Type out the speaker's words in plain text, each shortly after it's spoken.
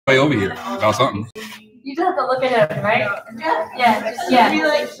way over here about something. You just have to look at him, right? Yeah.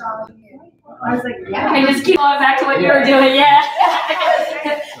 I was like, yeah. Okay, just keep going back to what you were doing. Yeah.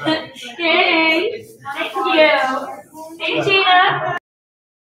 Hey, thank you. Hey, Gina.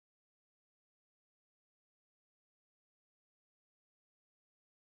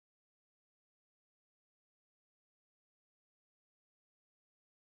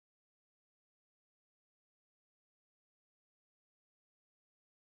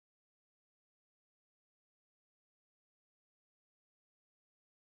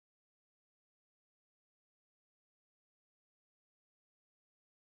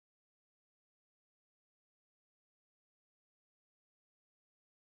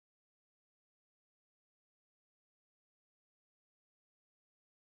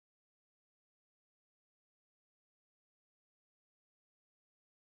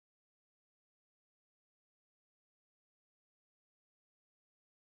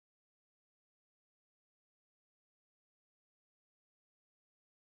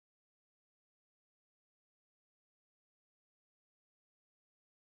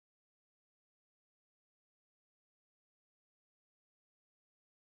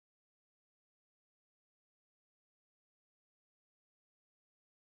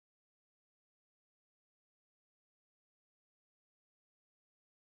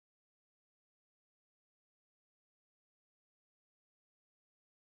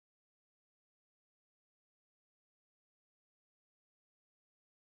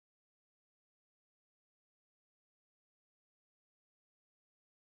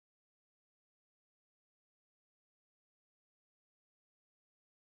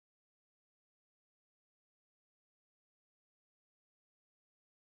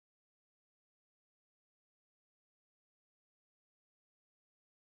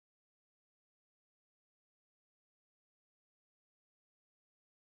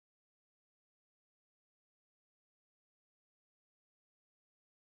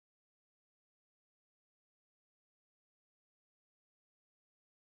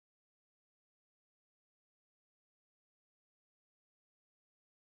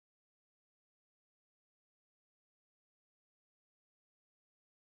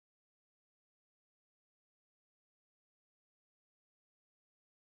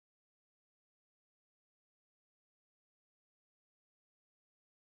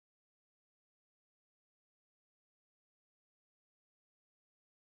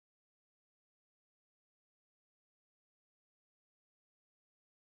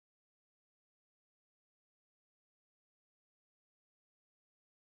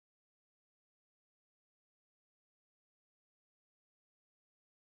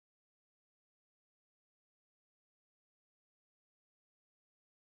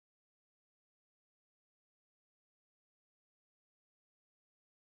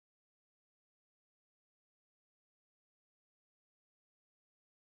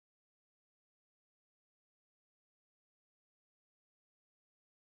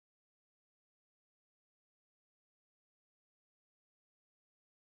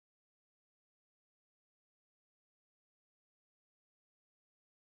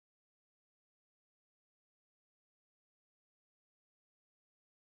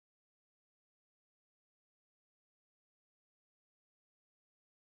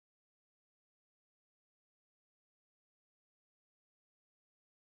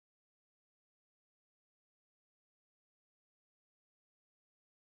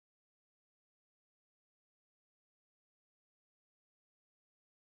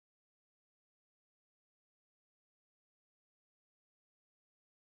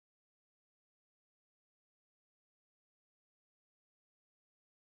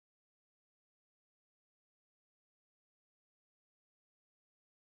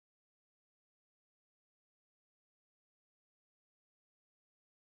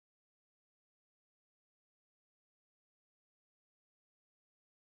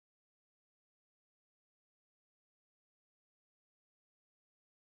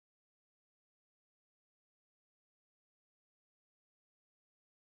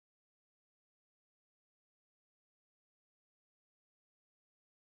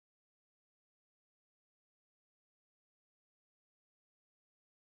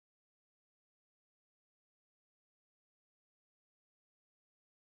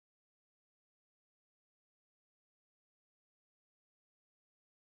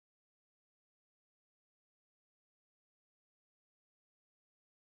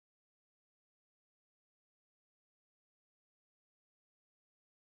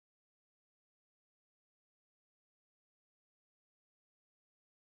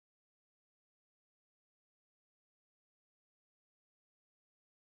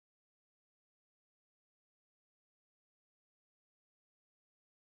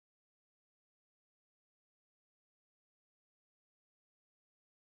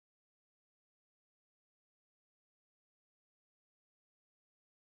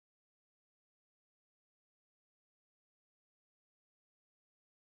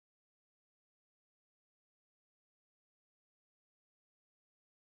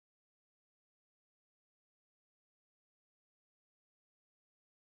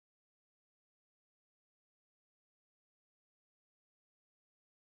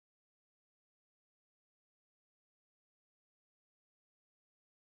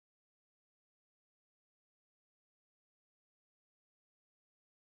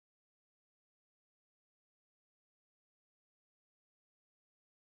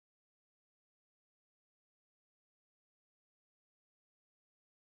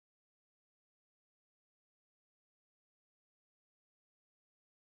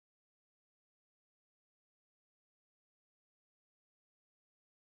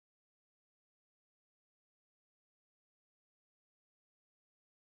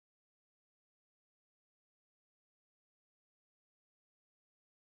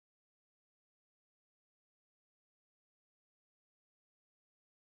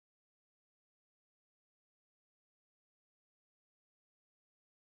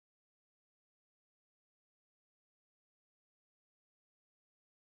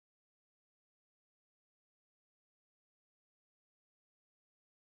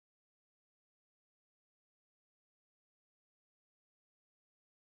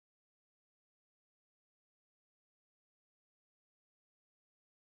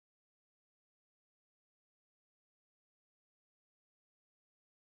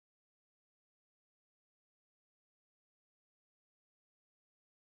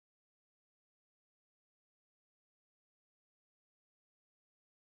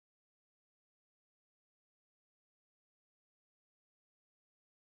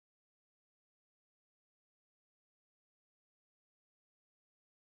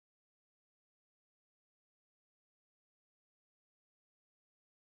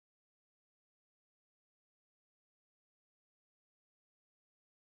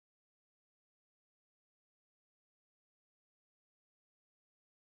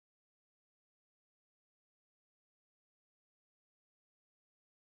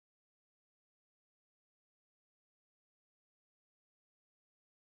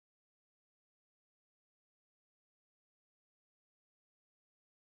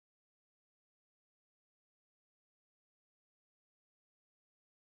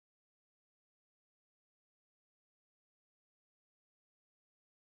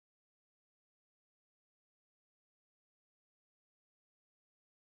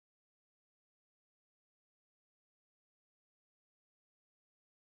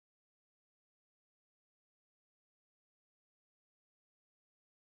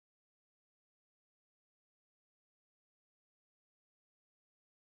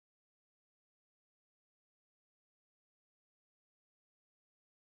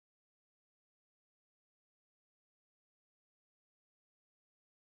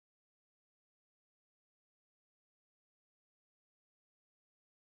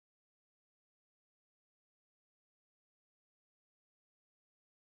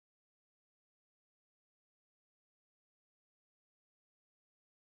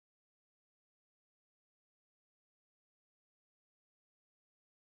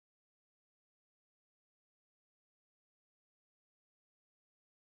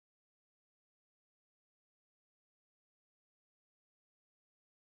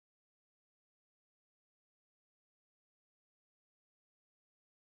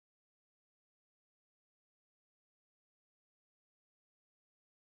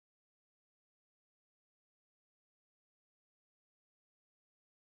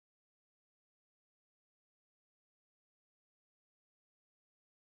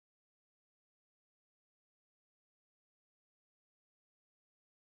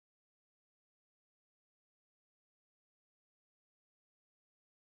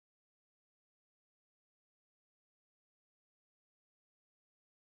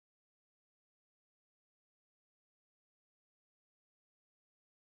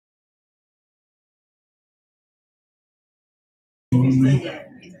 Keenan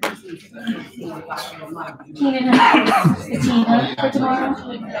has Katina for tomorrow.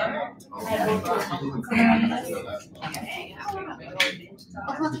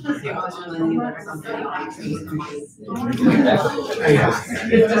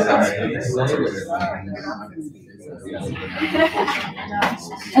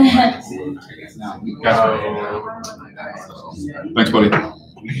 Thanks, buddy.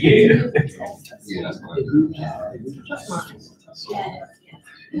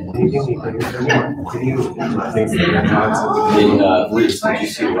 Reese, did you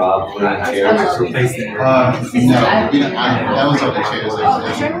see Rob put on chairs? No, that was on the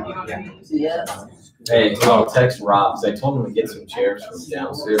chairs. Hey, I'll text Rob, because I told him to get some chairs from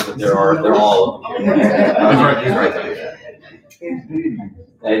downstairs, but they're all up here. He's right there.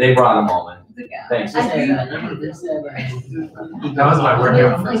 Hey, they brought them all in. Thanks. That was my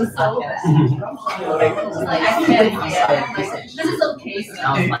workout. Like so bad. Like I can't. This is okay. So I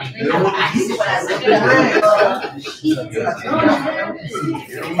was like,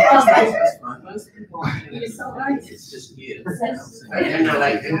 It's just you. And they're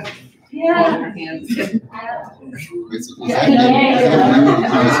like, yeah.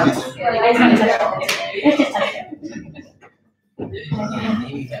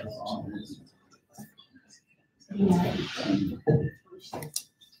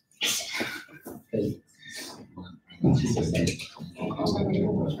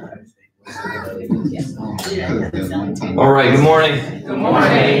 All right, good morning. good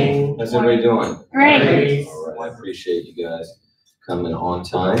morning. How's everybody doing? Great. All right, I appreciate you guys coming on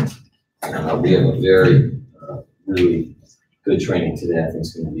time. We have a very, really good training today. I think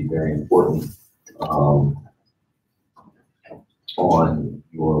it's going to be very important on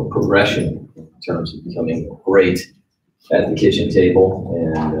your progression in terms of becoming great at the kitchen table,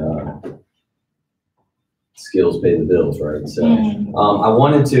 and skills pay the bills, right? So I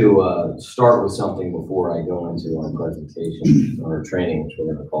wanted to start with something before I go into our presentation, our training, which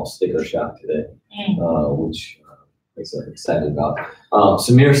we're going to call Sticker Shock today, which I'm excited about.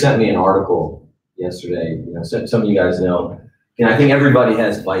 Samir sent me an article yesterday. You know, some of you guys know, you know, I think everybody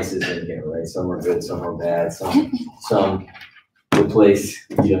has vices in here, right? Some are good, some are bad, some replace,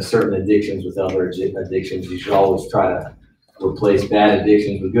 you know, certain addictions with other addictions. You should always try to replace bad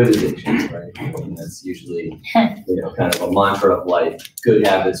addictions with good addictions, right? And that's usually, you know, kind of a mantra of life, good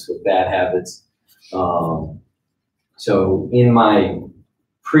habits with bad habits. So in my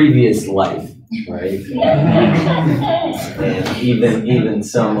previous life, right, and even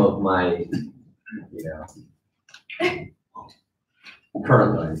some of my, you know,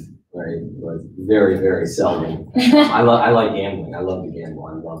 current life, right, was very, very seldom. I like gambling. I love to gamble.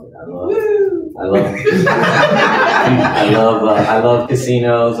 I love it. I love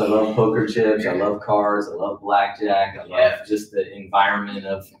casinos. I love poker chips. I love cars. I love blackjack. I love just the environment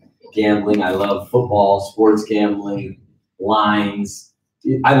of gambling. I love football, sports gambling, lines.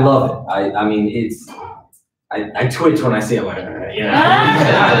 I love it. I mean, I twitch when I see it. Like, you know,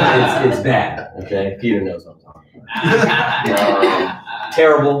 it's bad. Okay, Peter knows what I'm talking about.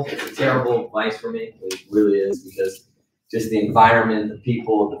 Terrible advice for me. It really is, because just the environment, the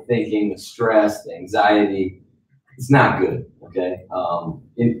people, the thinking, the stress, the anxiety, it's not good. Okay,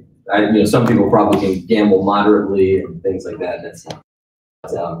 you know, some people probably can gamble moderately and things like that. That's not.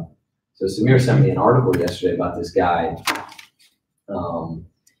 So Samir sent me an article yesterday about this guy,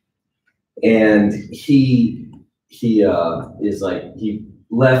 and he is like, he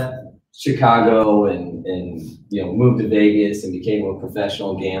left Chicago and you know, moved to Vegas and became a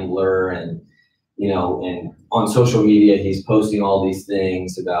professional gambler, and you know, and on social media he's posting all these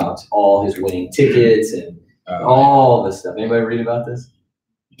things about all his winning tickets and all this stuff. Anybody read about this?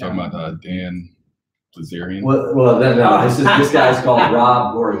 You're talking about Dan Blazarian? Well, no. This guy's called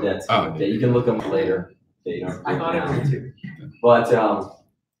Rob Gorodetsky. Okay, you can look him up later. Okay, you don't. I thought it was too. But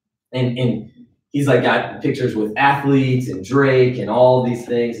and he's like got pictures with athletes and Drake and all these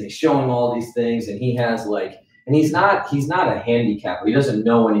things, and he's showing all these things, and he has like, and he's not a handicapper. He doesn't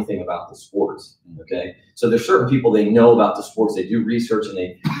know anything about the sports. Okay, so there's certain people, they know about the sports, they do research, and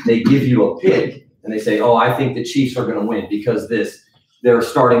they give you a pick, and they say, oh, I think the Chiefs are going to win because their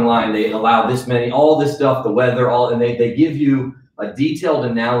starting line, they allow this many, all this stuff, the weather, and they give you a detailed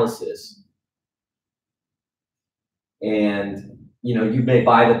analysis, and you know, you may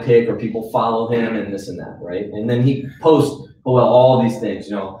buy the pick or people follow him and this and that, right? And then he posts, well, all these things,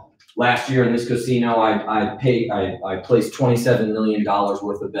 you know, last year in this casino, I placed $27 million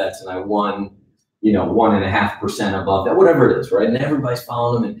worth of bets and I won, you know, 1.5% above that, whatever it is, right? And everybody's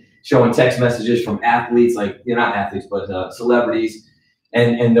following him and showing text messages from athletes, like, you're not athletes, but celebrities.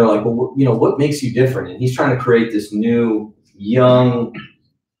 And they're like, well, you know, what makes you different? And he's trying to create this new young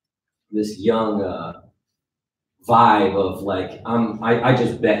vibe of like, I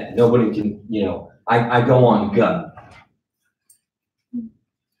just bet nobody can, you know, I go on gut.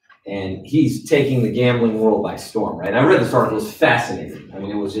 And he's taking the gambling world by storm, right? I read this article, it was fascinating. I mean,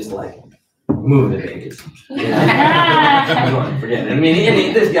 it was just like, moving to Vegas. Yeah. Forget it. I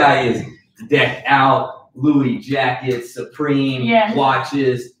mean, this guy is decked out, Louis jackets, Supreme,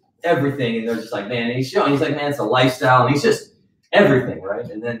 watches, everything. And they're just like, man, and he's showing, he's like, man, it's a lifestyle. And he's just everything, right?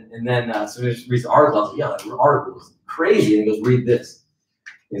 And then so he just reads the article. I was like, yeah, that article was crazy. And he goes, read this.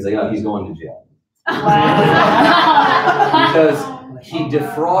 And he's like, oh, he's going to jail. Wow. Because he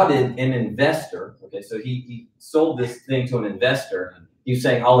defrauded an investor. Okay, so he sold this thing to an investor. He was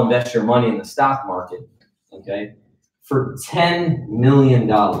saying, I'll invest your money in the stock market, okay, for $10 million.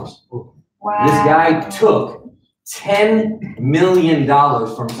 Wow. This guy took $10 million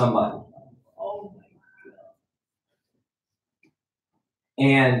from somebody. Oh my God.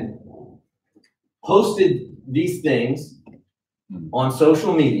 And posted these things on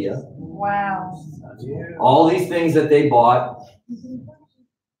social media. Wow. All these things that they bought.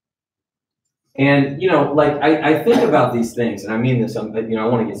 And, you know, like, I think about these things, and I mean this, you know, I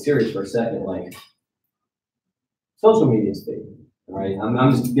want to get serious for a second, like, social media is fake, all right?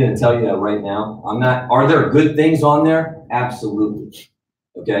 I'm just going to tell you that right now. Are there good things on there? Absolutely,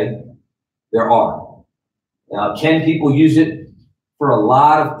 okay? There are. Now, can people use it for a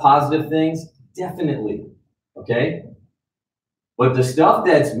lot of positive things? Definitely, okay? But the stuff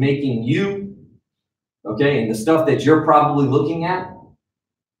that's making you, okay, and the stuff that you're probably looking at,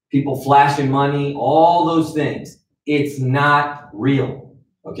 people flashing money, all those things, it's not real,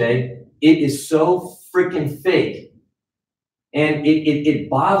 okay? It is so freaking fake. And it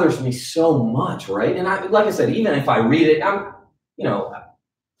bothers me so much, right? And like I said, even if I read it, you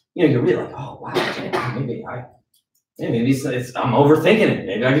read like, oh, wow, maybe I'm overthinking it.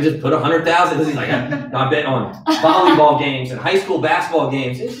 Maybe I could just put 100,000. He's like, I bet on volleyball games and high school basketball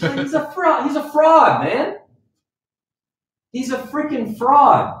games. He's a fraud. He's a fraud, man. He's a freaking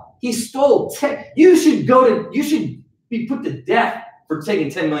fraud. He stole you should be put to death for taking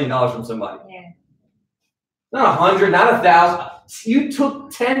 $10 million from somebody. Yeah. Not 100, not 1,000. You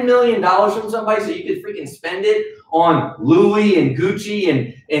took $10 million from somebody so you could freaking spend it on Louis and Gucci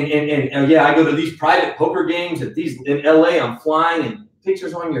and yeah, I go to these private poker games at these in LA. I'm flying and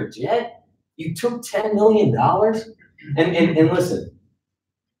pictures on your jet. You took $10 million. And listen,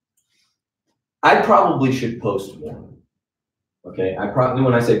 I probably should post more. Okay, I probably,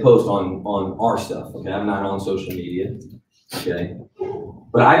 when I say post on our stuff, okay, I'm not on social media, okay,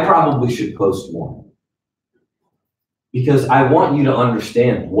 but I probably should post more because I want you to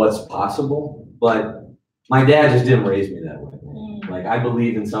understand what's possible, but my dad just didn't raise me that way. Like, I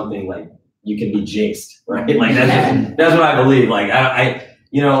believe in something like you can be jinxed, right? Like, that's what I believe. Like,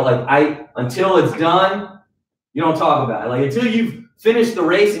 until it's done, you don't talk about it. Like, until you've finish the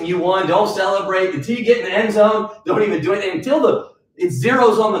race and you won, don't celebrate. Until you get in the end zone, don't even do anything. Until it's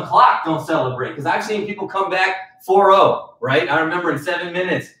zeros on the clock, don't celebrate. Because I've seen people come back 4-0, right? I remember in 7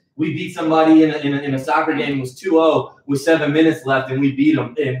 minutes, we beat somebody in a soccer game. It was 2-0 with 7 minutes left, and we beat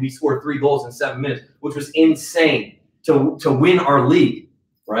them, and we scored 3 goals in 7 minutes, which was insane to win our league,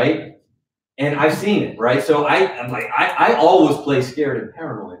 right? And I've seen it, right? So I always play scared and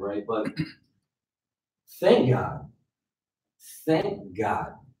paranoid, right? But thank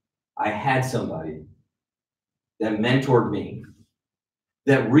God I had somebody that mentored me,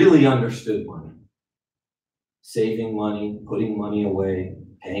 that really understood money. Saving money, putting money away,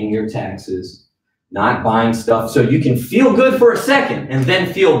 paying your taxes, not buying stuff so you can feel good for a second and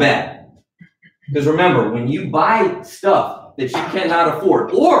then feel bad. Because remember, when you buy stuff that you cannot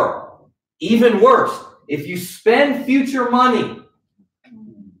afford, or even worse, if you spend future money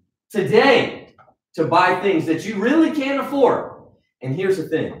today to buy things that you really can't afford. And here's the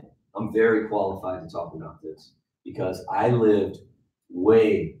thing, I'm very qualified to talk about this because I lived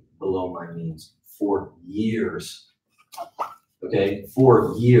way below my means for years, okay,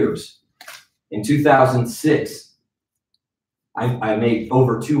 for years. In 2006, I made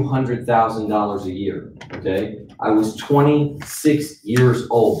over $200,000 a year, okay? I was 26 years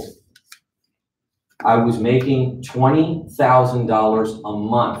old. I was making $20,000 a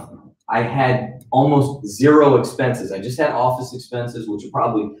month. I had almost zero expenses. I just had office expenses, which are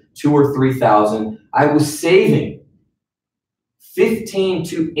probably $2,000 or $3,000. I was saving $15,000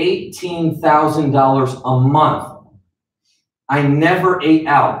 to $18,000 a month. I never ate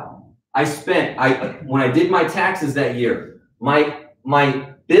out. I spent, when I did my taxes that year, my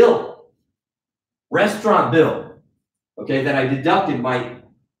bill, restaurant bill, okay, that I deducted my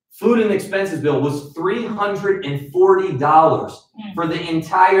Food and expenses bill was $340 for the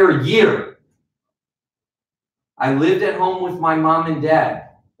entire year. I lived at home with my mom and dad,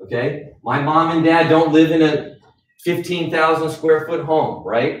 okay? My mom and dad don't live in a 15,000 square foot home,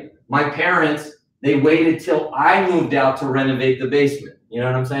 right? My parents, they waited till I moved out to renovate the basement. You know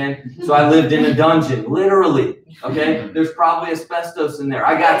what I'm saying? So I lived in a dungeon, literally, okay? There's probably asbestos in there.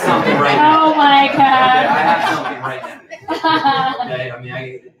 I got something right now. Oh my Okay, God. I have something right now. Okay, I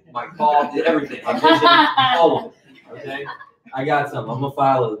mean, my call, everything, my vision, all of it. Okay, I got some. I'm gonna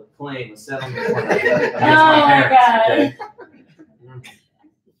file a claim, a settlement against my parents.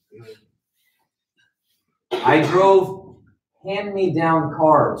 Okay? I drove hand-me-down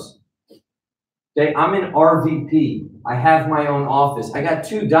cars. Okay, I'm an RVP. I have my own office. I got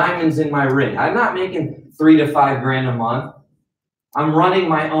 2 diamonds in my ring. I'm not making $3 to $5 grand a month. I'm running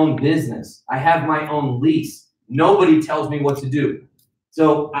my own business. I have my own lease. Nobody tells me what to do.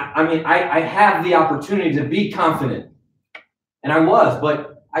 So, I have the opportunity to be confident. And I was,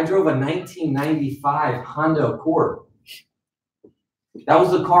 but I drove a 1995 Honda Accord. That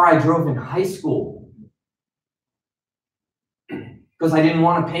was the car I drove in high school because I didn't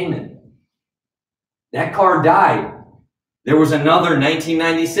want a payment. That car died. There was another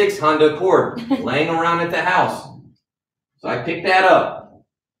 1996 Honda Accord laying around at the house. So I picked that up.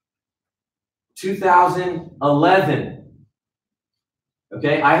 2011.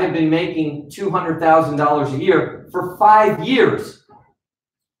 Okay, I had been making $200,000 a year for 5 years.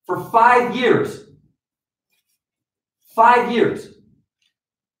 For 5 years. 5 years.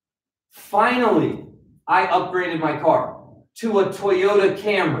 Finally, I upgraded my car to a Toyota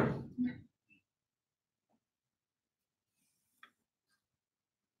Camry.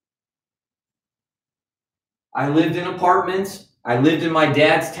 I lived in apartments. I lived in my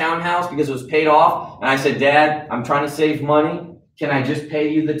dad's townhouse because it was paid off. And I said, Dad, I'm trying to save money. Can I just pay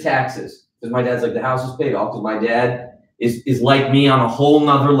you the taxes? Because my dad's like, the house is paid off. Because my dad is like me on a whole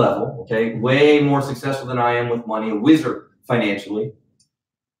nother level. Okay, way more successful than I am with money, a wizard financially.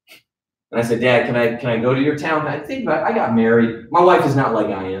 And I said, Dad, can I go to your town? I think about it. I got married. My wife is not like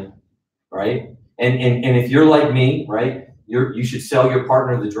I am, right? And if you're like me, right, you should sell your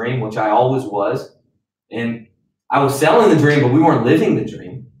partner the dream, which I always was. And I was selling the dream, but we weren't living the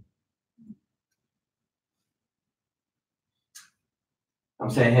dream. I'm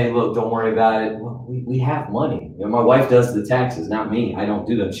saying, hey, look, don't worry about it. Well, we have money. You know, my wife does the taxes, not me. I don't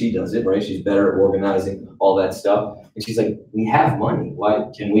do them. She does it, right? She's better at organizing all that stuff. And she's like, we have money. Why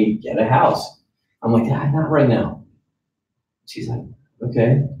can we get a house? I'm like, not right now. She's like,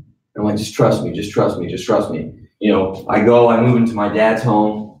 okay. I'm like, just trust me, just trust me, just trust me. You know, I move into my dad's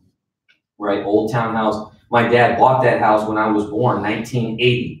home, right? Old townhouse. My dad bought that house when I was born,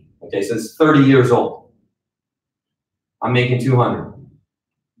 1980. Okay, so it's 30 years old. I'm making 200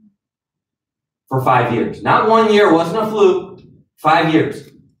 for 5 years. Not 1 year, wasn't a fluke. 5 years.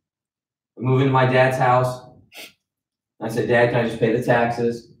 I moved into my dad's house. I said, Dad, can I just pay the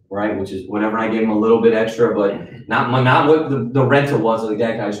taxes? Right, which is whatever. I gave him a little bit extra, but not what the rental was. Like,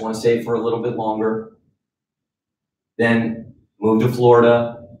 Dad, I just want to save for a little bit longer. Then moved to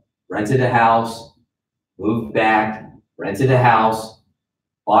Florida, rented a house, moved back, rented a house,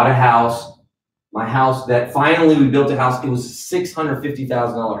 bought a house. My house that finally we built a house, it was a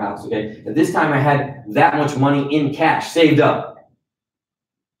 $650,000 house, okay? At this time I had that much money in cash, saved up.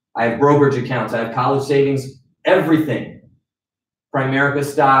 I have brokerage accounts, I have college savings, everything. Primerica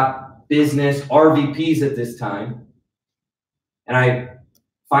stock, business, RVPs at this time. And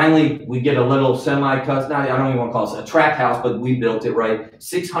we get a little semi-custom, I don't even want to call it a track house, but we built it, right?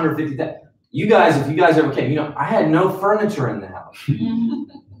 $650,000. You guys, if you guys ever came, you know, I had no furniture in the house.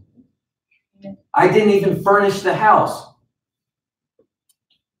 I didn't even furnish the house.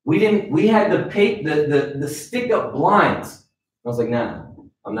 We had the stick-up blinds. I was like, no,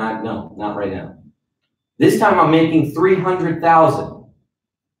 not right now. This time I'm making $300,000.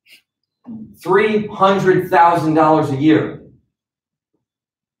 $300,000 a year.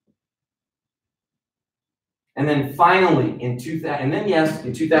 And then finally in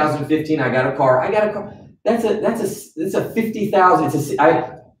 2015 I got a car. That's a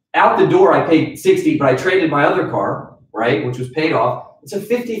 $50,000. Out the door, I paid $60,000, but I traded my other car, right, which was paid off. It's a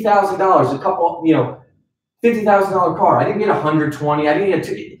 $50,000, a couple, $50,000 car. I didn't get $120,000. I didn't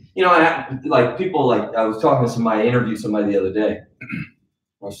get people I was talking to somebody, I interviewed somebody the other day.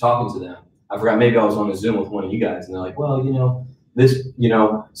 I was talking to them. I forgot, maybe I was on a Zoom with one of you guys, and they're like, well,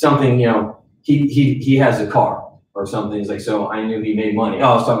 something, he has a car or something. He's like, so I knew he made money.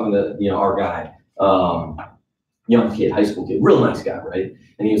 Oh, I was talking to, our guy, young kid, high school kid, real nice guy, right?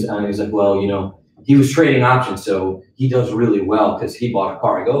 And he was like, well, he was trading options, so he does really well because he bought a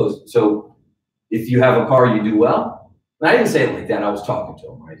car. I go, so if you have a car, you do well? And I didn't say it like that. I was talking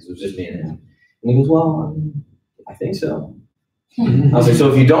to him, right? So it was just me and him. And he goes, well, I think so. I was like,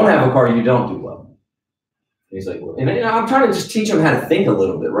 so if you don't have a car, you don't do well. And he's like, well, and I'm trying to just teach him how to think a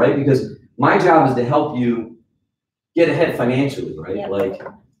little bit, right? Because my job is to help you get ahead financially, right? Yep. Like,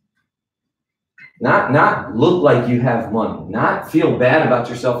 not look like you have money, not feel bad about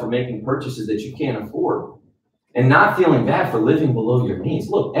yourself for making purchases that you can't afford, and not feeling bad for living below your means.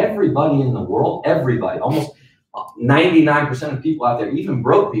 Look, everybody in the world, everybody, almost 99% of people out there, even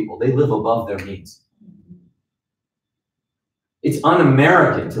broke people, they live above their means. It's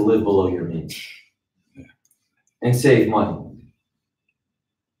un-American to live below your means and save money.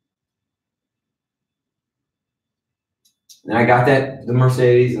 And I got the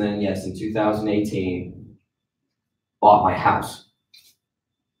Mercedes, and then yes, in 2018, bought my house.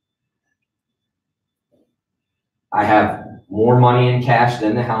 I have more money in cash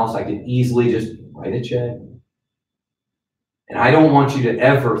than the house. I could easily just write a check. And I don't want you to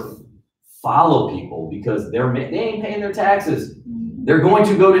ever follow people because they ain't paying their taxes. They're going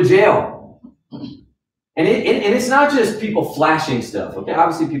to go to jail. And it's not just people flashing stuff. Okay,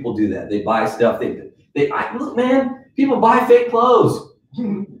 obviously people do that. They buy stuff. Look, man. People buy fake clothes. I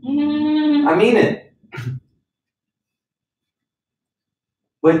mean it.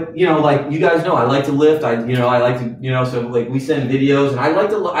 But like you guys know, I like to lift. I like to, so like we send videos, and I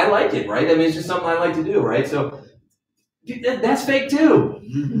like it, right? I mean, it's just something I like to do, right? So that's fake too.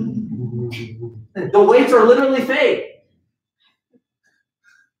 The weights are literally fake.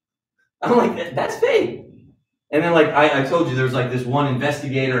 I'm like, that's fake. And then, like I told you, there's like this one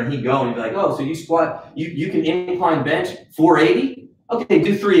investigator, and he'd go and he'd be like, oh, so you squat, you can incline bench 480? Okay,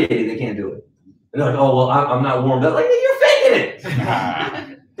 do 380. They can't do it. And they're like, oh, well, I'm not warmed up. Like, you're faking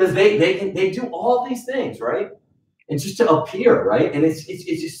it. Because they do all these things, right? And just to appear, right? And it's just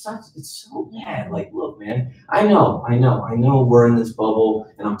it's so bad. Like, look, man, I know we're in this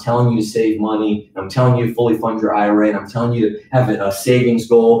bubble, and I'm telling you to save money, and I'm telling you to fully fund your IRA, and I'm telling you to have a savings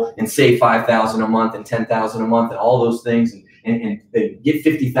goal and save $5,000 a month and $10,000 a month and all those things, and get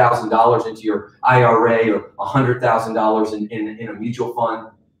 $50,000 into your IRA or $100,000 in a mutual fund,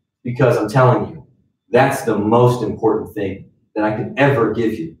 because I'm telling you, that's the most important thing that I could ever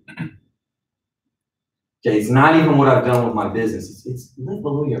give you. Okay, it's not even what I've done with my business. It's live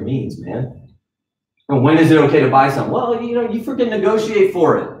below your means, man. And when is it okay to buy something? Well, you freaking negotiate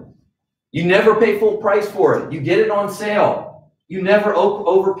for it. You never pay full price for it. You get it on sale. You never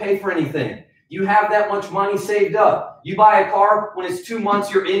overpay for anything. You have that much money saved up. You buy a car when it's 2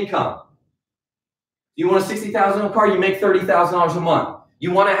 months your income. You want a $60,000 car, you make $30,000 a month.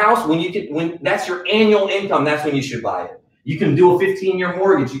 You want a house when that's your annual income, that's when you should buy it. You can do a 15-year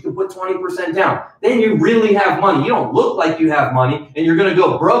mortgage. You can put 20% down. Then you really have money. You don't look like you have money, and you're going to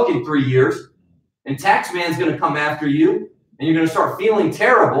go broke in 3 years, and tax man's going to come after you, and you're going to start feeling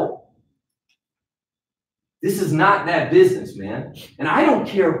terrible. This is not that business, man. And I don't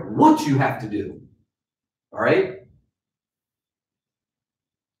care what you have to do. All right?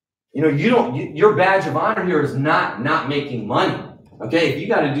 Your badge of honor here is not making money. Okay, if you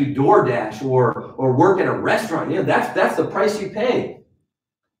got to do DoorDash or work at a restaurant, that's the price you pay.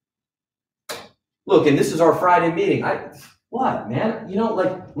 Look, and this is our Friday meeting. What, man?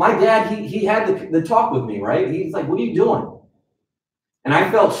 Like my dad, he had the talk with me, right? He's like, what are you doing? And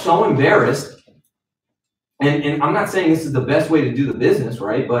I felt so embarrassed. And I'm not saying this is the best way to do the business,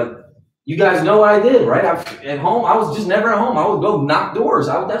 right? But you guys know what I did, right? At home, I was just never at home. I would go knock doors.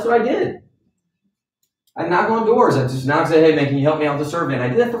 That's what I did. I'd knock on doors. I'd just knock and say, hey, man, can you help me out with the survey? And I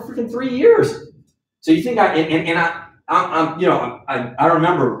did that for freaking 3 years. So you think I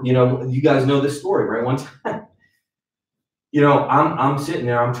remember, you guys know this story, right? One time, I'm sitting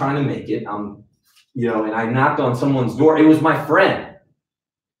there, I'm trying to make it. And I knocked on someone's door. It was my friend.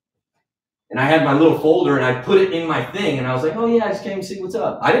 And I had my little folder, and I put it in my thing, and I was like, oh yeah, I just came to see what's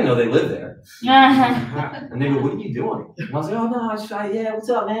up. I didn't know they lived there. And they go, what are you doing? And I was like, oh no, yeah, what's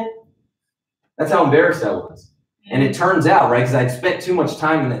up, man? That's how embarrassed I was. And it turns out, right, because I'd spent too much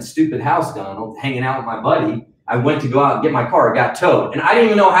time in that stupid house down, hanging out with my buddy, I went to go out and get my car. It got towed. And I didn't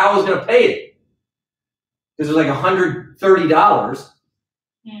even know how I was going to pay it. Because it was like $130.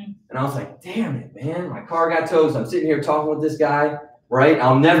 And I was like, damn it, man. My car got towed. So I'm sitting here talking with this guy, right?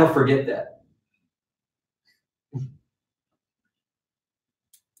 I'll never forget that.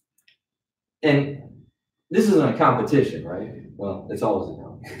 And this isn't a competition, right? Well, it's always a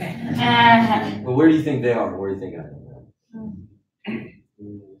competition. But where do you think they are? Where do you think I am?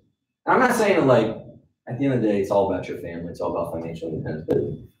 I'm not saying that, like, at the end of the day, it's all about your family. It's all about financial independence. But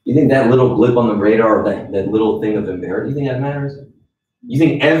you think that little blip on the radar, that little thing of embarrassment, you think that matters? You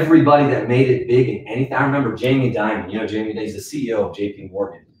think everybody that made it big in anything? I remember Jamie Dimon. You know, Jamie, he's the CEO of JP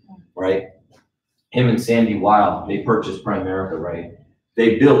Morgan, right? Him and Sandy Weill, they purchased Primerica, right?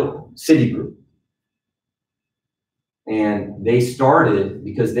 They built Citigroup. And they started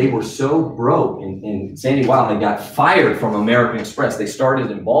because they were so broke, and Sandy Weill had got fired from American Express. They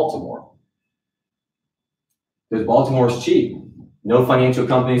started in Baltimore because Baltimore's cheap. No financial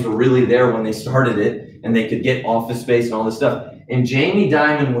companies were really there when they started it, and they could get office space and all this stuff. And Jamie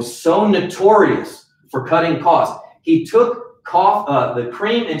Dimon was so notorious for cutting costs. He took the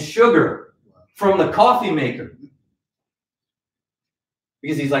cream and sugar from the coffee maker.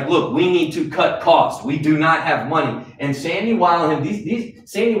 Because he's like, look, we need to cut costs. We do not have money. And Sandy Weill and him,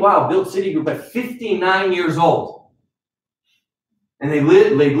 Sandy Weill built Citigroup at 59 years old. And they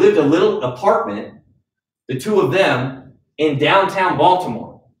lived a little apartment, the two of them, in downtown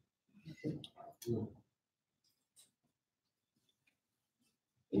Baltimore.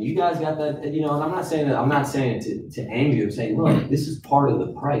 And you guys got that, you know, and I'm not saying it to anger you. I'm saying, look, this is part of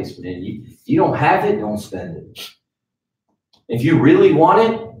the price, man. You don't have it, don't spend it. If you really want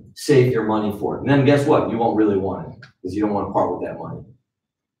it, save your money for it. And then guess what? You won't really want it because you don't want to part with that money.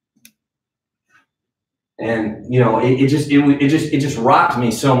 And you know, it just rocked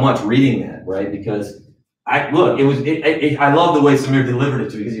me so much reading that, right? Because I love the way Samir delivered it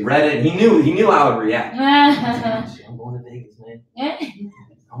to me because he read it and he knew how I would react. I'm going to Vegas, man.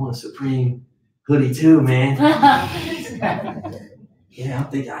 I want a Supreme hoodie too, man. Yeah,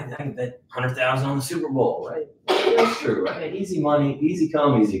 I can bet 100,000 on the Super Bowl, right? That's true, right? Easy money, easy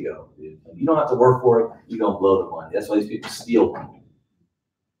come, easy go, dude. You don't have to work for it. You don't blow the money. That's why these people steal money,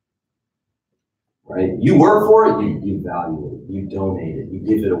 right? You work for it, you value it, you donate it, you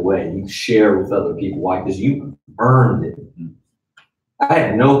give it away, you share with other people. Why? Because you earned it. I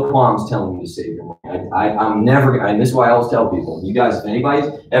have no qualms telling you to save your money. I'm never, and this is why I always tell people, you guys, if anybody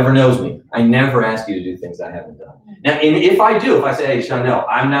ever knows me, I never ask you to do things I haven't done. Now, and if I do, if I say, hey, Chanel,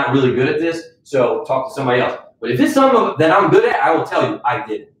 I'm not really good at this, so talk to somebody else. But if it's something that I'm good at, I will tell you I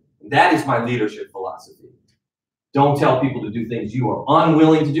did it. That is my leadership philosophy. Don't tell people to do things you are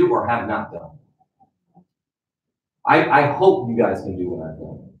unwilling to do or have not done. I hope you guys can do what I've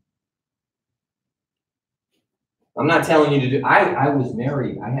done. I'm not telling you to do. I was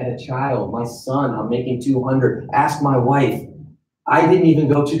married. I had a child. My son. I'm making 200. Ask my wife. I didn't even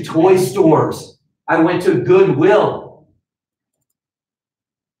go to toy stores. I went to Goodwill.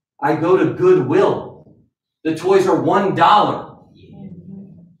 I go to Goodwill. The toys are $1.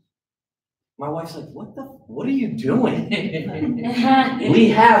 My wife's like, what are you doing? We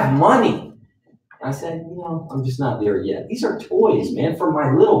have money. I said, you know, I'm just not there yet. These are toys, man, for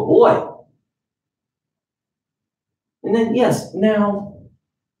my little boy. And then, yes, now,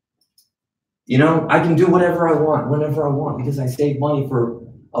 you know, I can do whatever I want, whenever I want, because I saved money for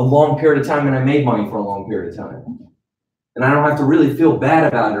a long period of time and I made money for a long period of time. And I don't have to really feel bad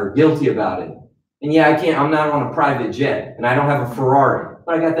about it or guilty about it. And yeah, I'm not on a private jet and I don't have a Ferrari,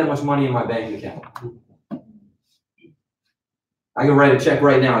 but I got that much money in my bank account. I can write a check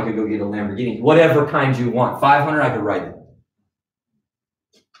right now. I could go get a Lamborghini, whatever kind you want. 500, I could write it.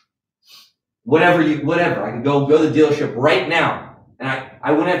 Whatever. I could go to the dealership right now. And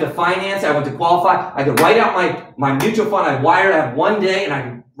I wouldn't have to finance. I wouldn't have to qualify. I could write out my mutual fund. I'd wire it out one day and I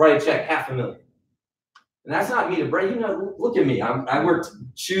could write a check, $500,000. And that's not me to brag. You know, look at me. I wear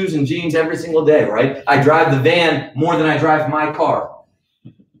shoes and jeans every single day, right? I drive the van more than I drive my car.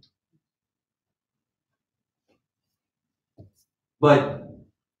 But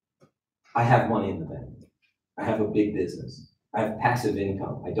I have money in the bank. I have a big business. I have passive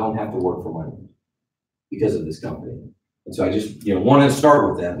income. I don't have to work for money because of this company. And so I just, you know, want to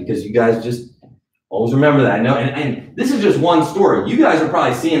start with that because you guys just always remember that. I know, and this is just one story. You guys are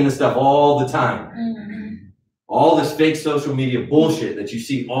probably seeing this stuff all the time. Mm-hmm. All this fake social media bullshit that you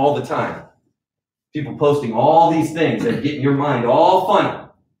see all the time. People posting all these things that get in your mind all funny.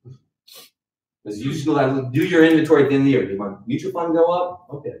 Because you just go do your inventory at the end of the year. Did my mutual fund go up?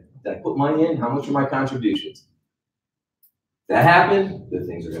 Okay. Did I put money in? How much are my contributions? If that happened, good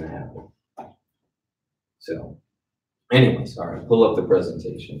things are going to happen. So, anyways, all right, pull up the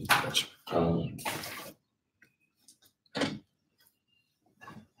presentation. All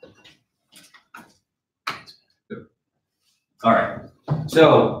right,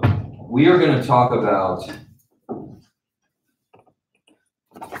 so we are going to talk about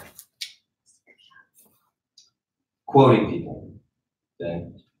quoting people.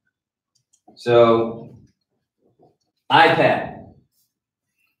 Okay, so iPad.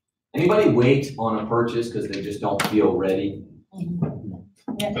 Anybody wait on a purchase because they just don't feel ready?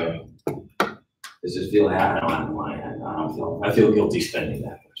 Okay. They just feel like, I don't have the money. I feel guilty spending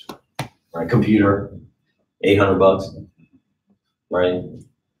that much. Right? Computer, $800, right?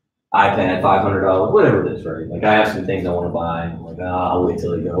 iPad, $500, whatever it is, right? Like I have some things I want to buy. I'm like, I'll wait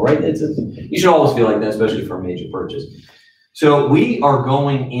till they go, right? You should always feel like that, especially for a major purchase. So we are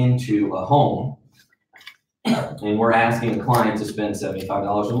going into a home and we're asking the client to spend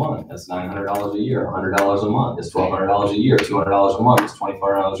 $75 a month. That's $900 a year, $100 a month. That's $1,200 a year, $200 a month. That's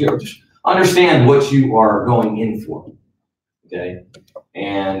 $2,400 a year. Just understand what you are going in for, okay?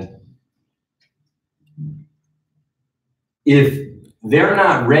 And if they're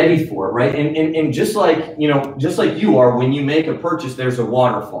not ready for it, right? And just like, just like you are, when you make a purchase, there's a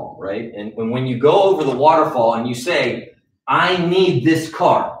waterfall, right? And when you go over the waterfall and you say, I need this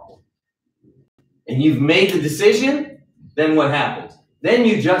car, and you've made the decision, then what happens? Then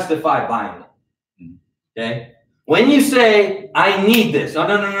you justify buying it, okay? When you say, I need this,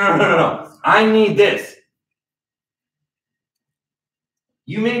 no, I need this.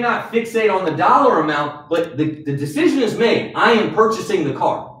 You may not fixate on the dollar amount, but the decision is made. I am purchasing the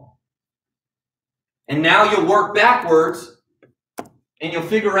car. And now you'll work backwards and you'll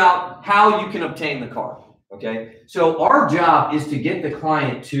figure out how you can obtain the car, okay? So our job is to get the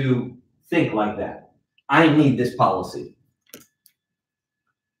client to think like that. I need this policy.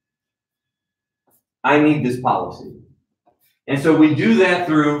 I need this policy. And so we do that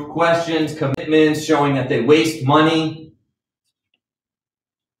through questions, commitments, showing that they waste money,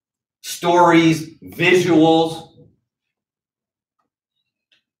 stories, visuals.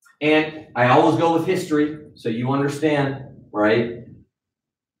 And I always go with history, so you understand, right?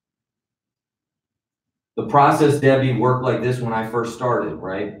 The process, Debbie, worked like this when I first started,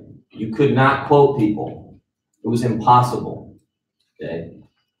 right? You could not quote people. It was impossible, okay?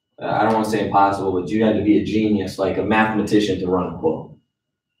 I don't want to say impossible, but you had to be a genius, like a mathematician, to run a quote,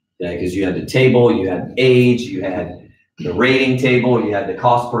 okay? Because you had the table, you had age, you had the rating table, you had the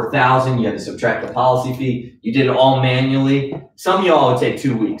cost per thousand, you had to subtract the policy fee. You did it all manually. Some of y'all would take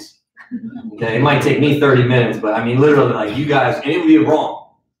 2 weeks, okay? It might take me 30 minutes, but I mean, literally, like you guys, and it would be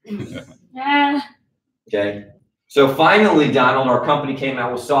wrong. Yeah. Okay. So finally, Donald, our company came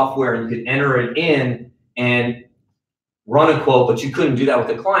out with software and you could enter it in and run a quote, but you couldn't do that with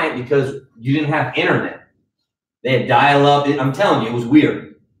the client because you didn't have internet. They had dial-up. I'm telling you, it was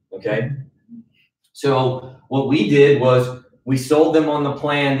weird. Okay. So what we did was we sold them on the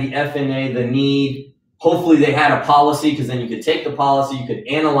plan, the FNA, the need. Hopefully they had a policy because then you could take the policy, you could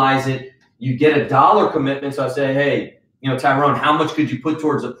analyze it, you get a dollar commitment. So I say, hey, Tyrone, how much could you put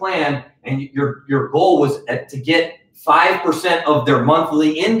towards a plan? And your goal was to get 5% of their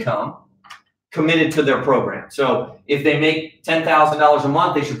monthly income committed to their program. So if they make $10,000 a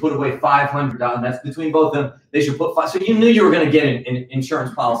month, they should put away $500. That's between both of them. They should put $500. So you knew you were going to get an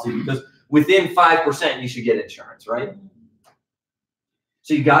insurance policy because within 5% you should get insurance, right?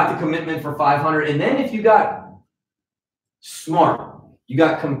 So you got the commitment for $500, and then if you got smart, you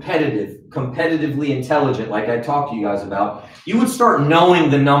got competitively intelligent, like I talked to you guys about, you would start knowing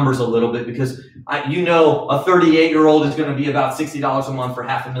the numbers a little bit because a 38-year-old is going to be about $60 a month for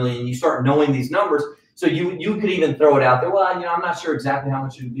 $500,000. You start knowing these numbers, so you could even throw it out there. Well, I'm not sure exactly how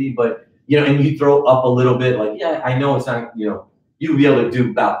much it would be, but and you throw up a little bit, like, yeah, I know it's not, you would be able to do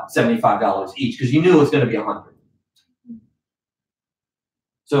about $75 each because you knew it was going to be $100.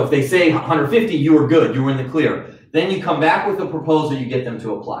 So if they say $150, you were good, you were in the clear. Then you come back with a proposal, you get them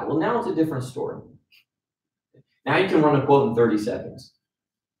to apply. Well, now it's a different story. Now you can run a quote in 30 seconds.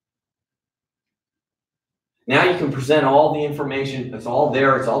 Now you can present all the information. It's all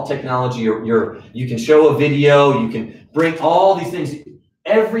there. It's all technology. You can show a video. You can bring all these things.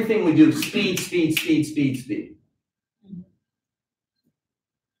 Everything we do, speed, speed, speed, speed, speed.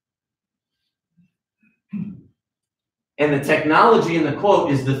 And the technology in the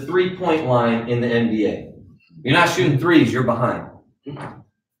quote is the three-point line in the NBA. You're not shooting threes, you're behind.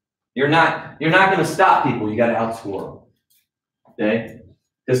 You're not going to stop people. You got to outscore them. Okay?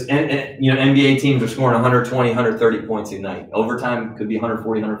 Because NBA teams are scoring 120, 130 points a night. Overtime could be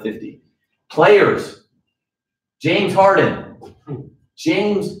 140, 150. Players, James Harden.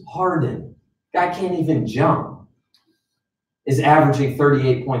 Guy can't even jump. Is averaging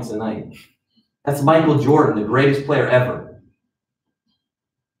 38 points a night. That's Michael Jordan, the greatest player ever.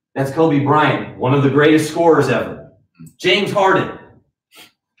 That's Kobe Bryant, one of the greatest scorers ever. James Harden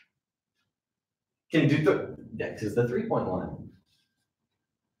can do because the three-point line.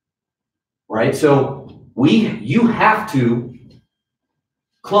 Right? So you have to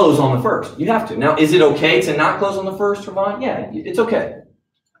close on the first. You have to. Now, is it okay to not close on the first, Trevon? Yeah, it's okay.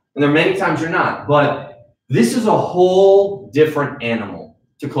 And there are many times you're not, but this is a whole different animal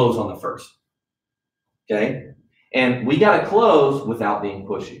to close on the first. Okay? And we got to close without being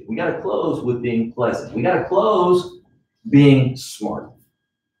pushy. We got to close with being pleasant. We got to close being smart.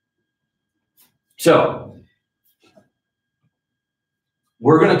 So,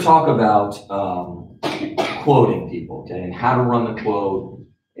 we're going to talk about quoting people, okay, and how to run the quote,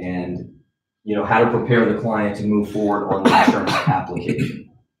 and how to prepare the client to move forward on the insurance application.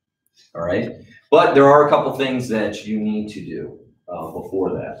 All right, but there are a couple things that you need to do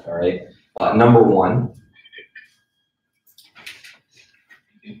before that. All right, number one,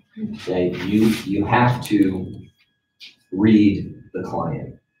 okay, you have to read the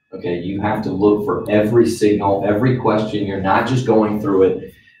client. Okay, you have to look for every signal, every question. You're not just going through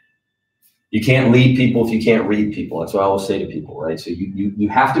it. You can't lead people if you can't read people. That's what I always say to people, right? So you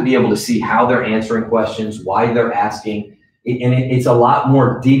have to be able to see how they're answering questions, why they're asking, and it's a lot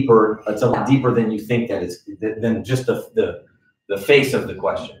more deeper. It's a lot deeper than you think that it's than just the face of the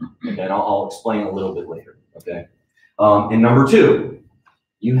question. Okay, and I'll explain a little bit later. Okay, and number two,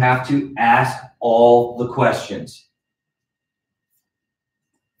 you have to ask all the questions.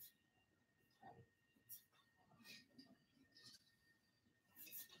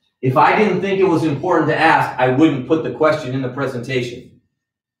 If I didn't think it was important to ask, I wouldn't put the question in the presentation.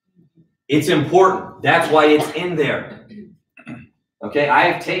 It's important. That's why it's in there. Okay, I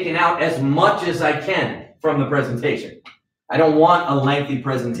have taken out as much as I can from the presentation. I don't want a lengthy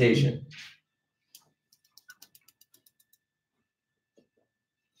presentation.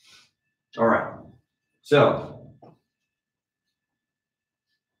 All right, so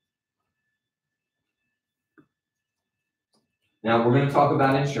now we're going to talk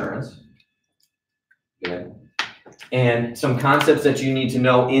about insurance, okay, and some concepts that you need to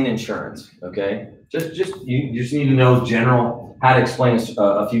know in insurance. Okay, you just need to know general how to explain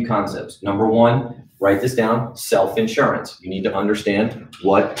a few concepts. Number one, write this down: self-insurance. You need to understand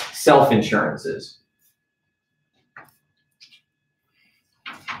what self-insurance is.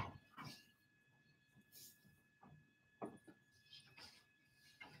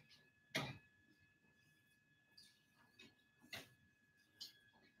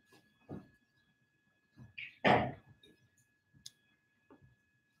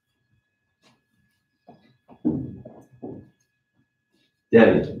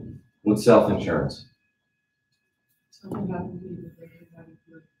 Debbie, what's self-insurance?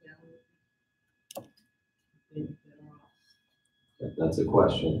 That's a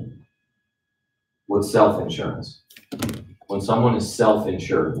question. What's self-insurance? When someone is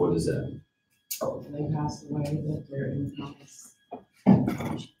self-insured, what is that? Oh, they pass away, that their income is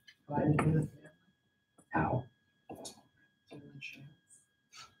provided to the family How? through insurance.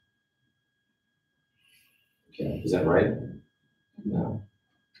 Okay, is that right? No.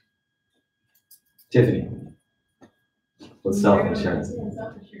 Tiffany, what's self-insurance?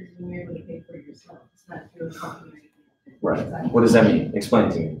 Self-insurance is when you're able to pay for yourself. It's not through a company or anything. Right. What does that mean? Explain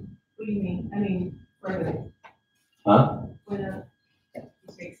it to me. What do you mean? I mean, for the. Huh? For the. You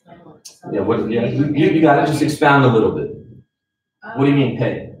say explain what. Yeah. What? Yeah. You got to just expound a little bit. What do you mean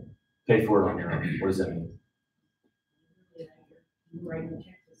pay? Pay for it on your own. What does that mean? You write the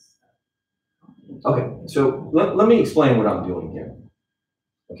check to stuff. Okay. So let me explain what I'm doing here.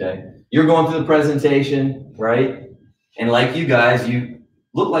 Okay. You're going through the presentation, right? And like you guys, you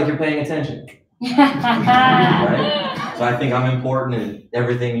look like you're paying attention. Right? So I think I'm important and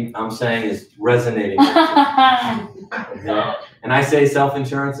everything I'm saying is resonating. Okay? And I say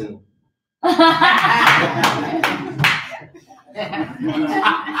self-insurance and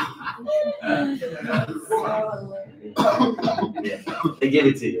they give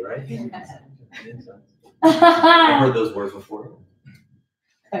it to you, right? I've heard those words before.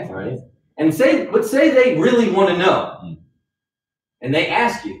 All right? And let's say they really want to know. And they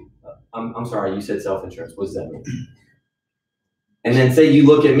ask you, I'm sorry, you said self-insurance. What does that mean? And then say you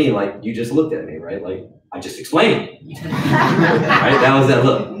look at me like you just looked at me, right? Like I just explained it. Right? That was that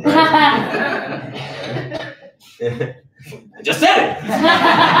look. Right? I just said it.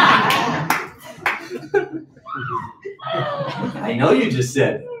 I know you just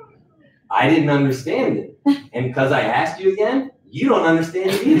said it. I didn't understand it. And because I asked you again, you don't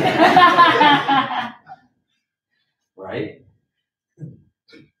understand it either. Right?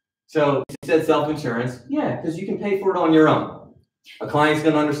 So you said self-insurance. Yeah, because you can pay for it on your own. A client's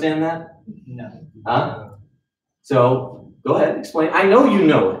going to understand that? No. Huh? So go ahead, explain. I know you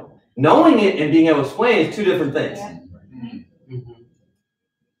know it. Knowing it and being able to explain is two different things.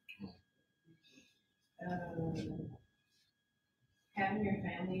 Having your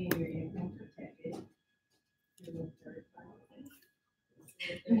family and your income protected through a third party.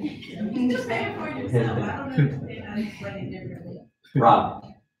 Just say it for yourself. I don't understand how to explain it differently. Rob,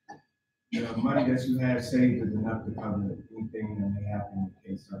 The money that you have saved is enough to cover anything that may happen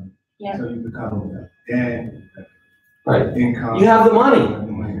in case of. Yeah. So you can cover that debt, right? income. You have the money.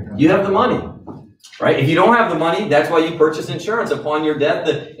 to cover. You have the money, right? If you don't have the money, that's why you purchase insurance. Upon your death,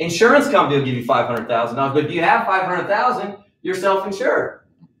 the insurance company will give you $500,000. But if you have $500,000, you're self-insured,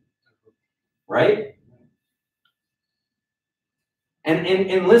 right?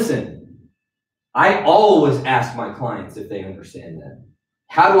 And listen, I always ask my clients if they understand that.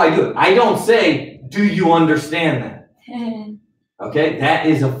 How do I do it? I don't say, do you understand that? Okay, that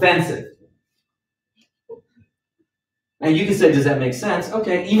is offensive. And you can say, does that make sense?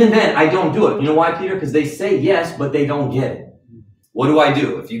 Okay, even then, I don't do it. You know why, Peter? Because they say yes, but they don't get it. What do I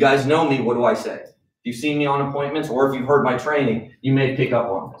do? If you guys know me, what do I say? If you've seen me on appointments, or if you've heard my training, you may pick up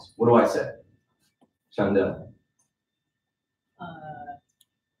on this. What do I say? Chandel.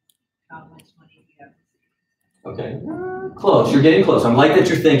 How much money do you have? Okay, close. You're getting close. I'm like that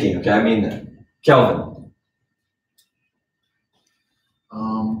you're thinking. Okay, I mean that. Kelvin.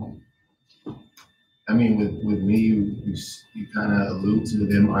 I mean, with me, you kind of allude to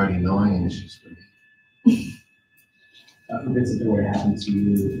them already knowing, and it's just for me. If it's a door that happened to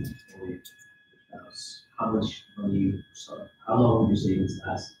you or your spouse, how much money, how long would your savings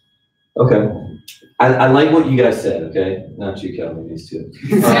last? Okay. I like what you guys said, okay? Not you, Kelvin, these two.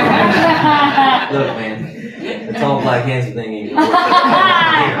 Look, man, the tall black handsome thing ain't gonna work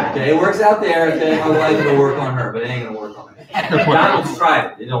out here, okay? It works out there, okay? My wife will work on her, but it ain't gonna work on me. Donald's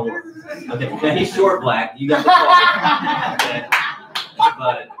tried it, it don't work. Okay, now he's short black, you got the tall, okay?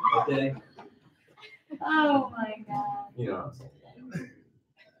 But, okay? Oh my God. You know what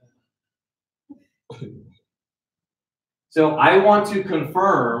I'm saying. So I want to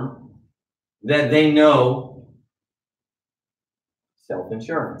confirm that they know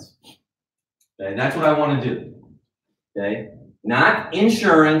self-insurance. Okay, that's what I want to do. Okay, not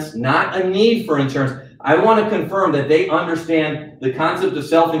insurance, not a need for insurance. I want to confirm that they understand the concept of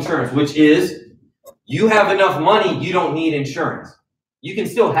self-insurance, which is you have enough money, you don't need insurance. You can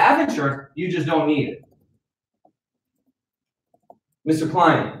still have insurance, you just don't need it. Mr.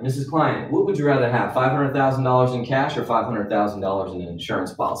 Client, Mrs. Client, what would you rather have, $500,000 in cash or $500,000 in an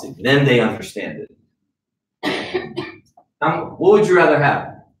insurance policy? Then they understand it. What would you rather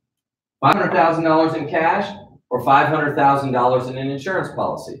have, $500,000 in cash or $500,000 in an insurance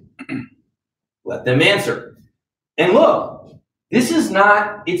policy? Let them answer. And look, this is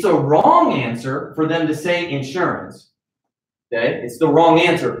not, it's a wrong answer for them to say insurance. Okay, it's the wrong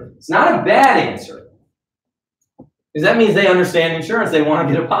answer. It's not a bad answer. Because that means they understand insurance, they want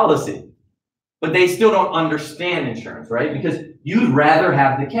to get a policy. But they still don't understand insurance, right? Because you'd rather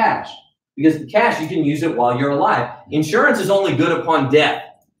have the cash. Because the cash, you can use it while you're alive. Insurance is only good upon death.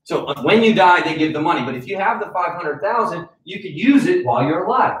 So when you die, they give the money. But if you have the $500,000, you could use it while you're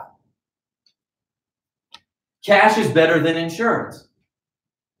alive. Cash is better than insurance.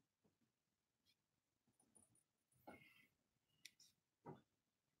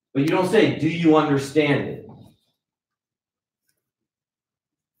 But you don't say, do you understand it?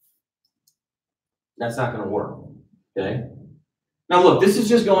 That's not going to work, okay? Now look, this is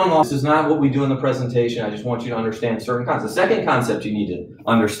just going on. This is not what we do in the presentation. I just want you to understand certain concepts. The second concept you need to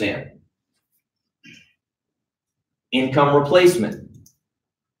understand. Income replacement.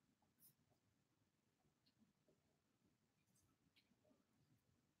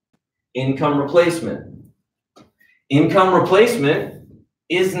 Income replacement. Income replacement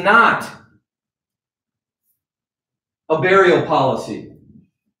is not a burial policy.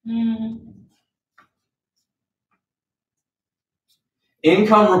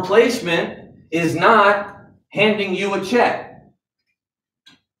 Income replacement is not handing you a check.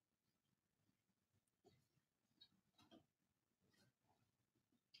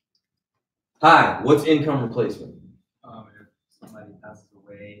 Hi, what's income replacement? If somebody passes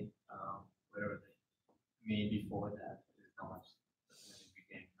away, whatever they made before that, is how much you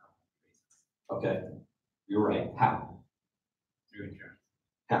gain on a basis. Okay, you're right. How? Through insurance.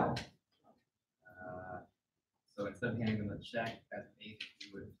 How? So instead of handing them a check as an agent,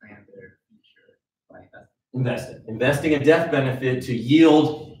 you would plan their future by investing. Investing. Investing a death benefit to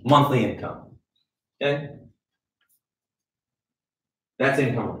yield monthly income. Okay? That's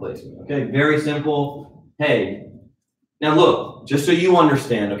income replacement. Okay? Very simple. Hey, now look, just so you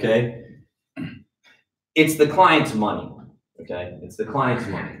understand, okay? It's the client's money. Okay? It's the client's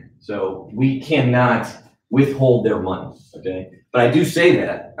money. So we cannot withhold their money. Okay? But I do say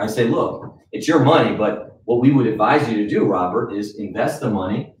that. I say, look, it's your money, but what we would advise you to do, Robert, is invest the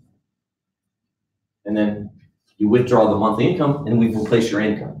money and then You withdraw the monthly income, and we've replaced your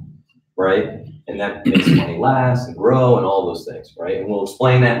income, right? And that makes money last and grow and all those things, right? And we'll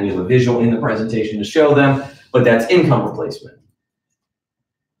explain that. We have a visual in the presentation to show them, but that's income replacement.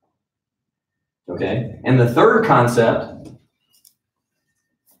 Okay, and the third concept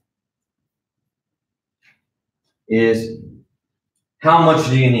is how much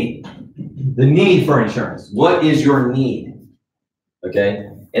do you need? The need for insurance. What is your need? Okay,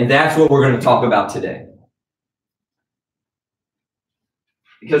 and that's what we're going to talk about today.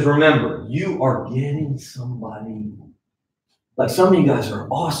 Because remember, you are getting somebody, like some of you guys are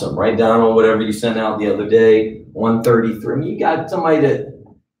awesome, right? Donald, whatever you sent out the other day, 133. I mean, you got somebody to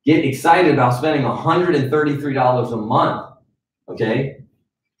get excited about spending $133 a month, okay,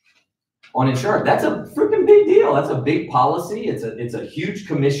 on insurance. That's a freaking big deal. That's a big policy. It's a huge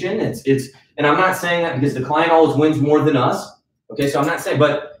commission. And I'm not saying that because the client always wins more than us. Okay, so I'm not saying,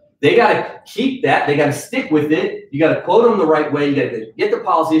 but they got to keep that. They got to stick with it. You got to quote them the right way. You got to get the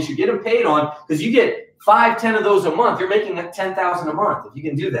policy issue, get them paid on, because you get 5, 10 of those a month. You're making $10,000 a month if you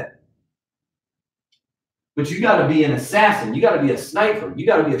can do that. But you got to be an assassin. You got to be a sniper. You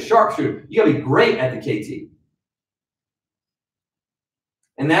got to be a sharpshooter. You got to be great at the KT.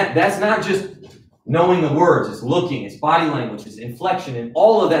 And that's not just knowing the words. It's looking. It's body language. It's inflection, and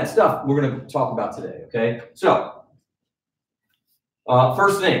all of that stuff we're going to talk about today. Okay. So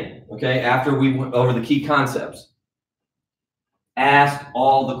first thing. Okay. After we went over the key concepts, ask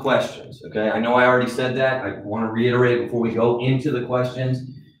all the questions. Okay. I know I already said that. I want to reiterate before we go into the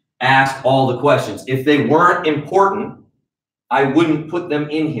questions. Ask all the questions. If they weren't important, I wouldn't put them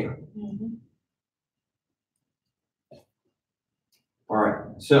in here. All right,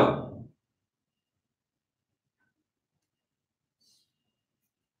 so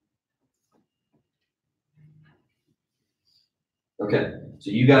okay,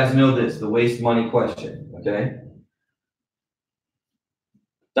 so you guys know this, the waste money question, okay?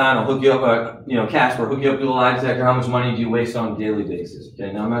 Donald, hook you up, Casper, hook you up with a lie detector. How much money do you waste on a daily basis?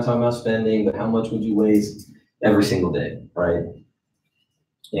 Okay, now I'm not talking about spending, but how much would you waste every single day, right?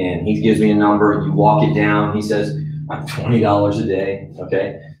 And he gives me a number, you walk it down, he says, $20 a day,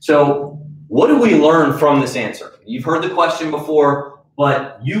 okay? So what do we learn from this answer? You've heard the question before,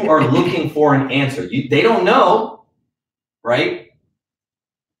 but you are looking for an answer. They don't know, right?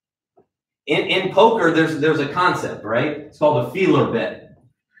 In poker, there's a concept, right? It's called a feeler bet.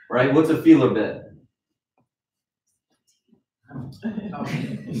 Right? What's a feeler bet?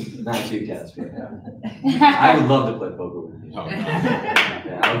 Not you, Casper. I would love to play poker with you.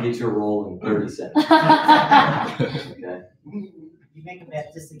 Okay, I'll get you a roll in 30 seconds. Okay. You make a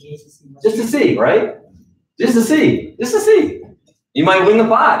bet just to gauge to see. Just to see, right? Just to see. Just to see. You might win the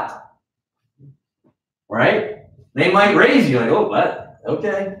pot. Right? They might raise you like, oh, what?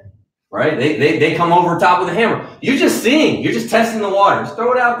 Okay. Right? They come over top with a hammer. You're just seeing. You're just testing the water. Just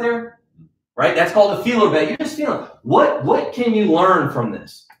throw it out there. Right? That's called a feeler bet. You're just feeling. What can you learn from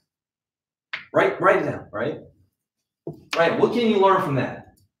this? Write it down. Right? Right? What can you learn from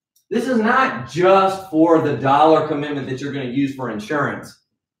that? This is not just for the dollar commitment that you're going to use for insurance.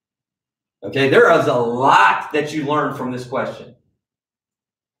 Okay? There is a lot that you learn from this question.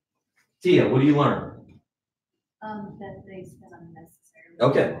 Tia, what do you learn? That they spend unnecessarily.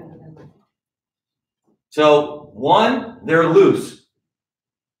 Okay. So, one, they're loose.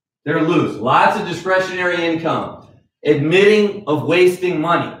 They're loose. Lots of discretionary income. Admitting of wasting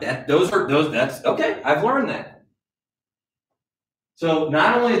money. That's okay. I've learned that. So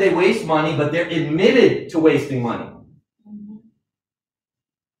not only do they waste money, but they're admitted to wasting money.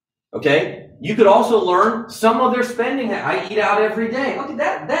 Okay? You could also learn some of their spending. I eat out every day. Okay,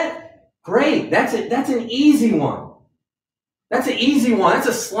 that great. That's an easy one. That's an easy one. That's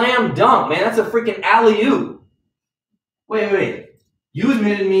a slam dunk, man. That's a freaking alley-oop. Wait. You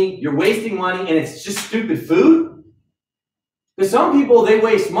admitted me, you're wasting money, and it's just stupid food? Because some people, they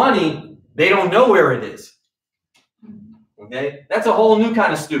waste money, they don't know where it is. Okay? That's a whole new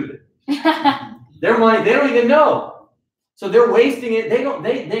kind of stupid. Their money, they don't even know. So they're wasting it. They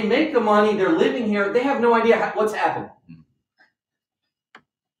make the money, they're living here, they have no idea what's happening.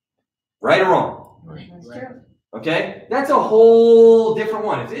 Right or wrong? That's true. Okay? That's a whole different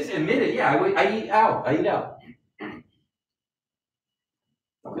one. If it's admitted, yeah, I eat out.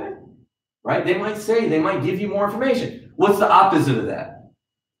 Okay? Right? They might give you more information. What's the opposite of that?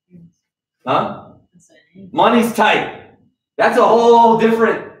 Huh? Money's tight. That's a whole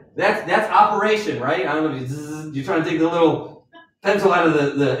different, that's operation, right? I don't know if you're trying to take the little pencil out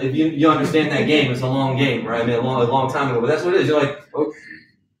of the if you understand that game, it's a long game, right? I mean, a long time ago, but that's what it is. You're like, oh,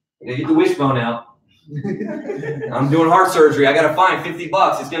 I gotta get the wishbone out. I'm doing heart surgery. I got to find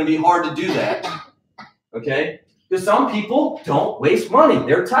 $50. It's going to be hard to do that. Okay? Because some people don't waste money.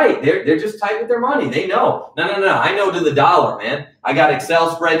 They're tight. They're just tight with their money. They know. No. I know to the dollar, man. I got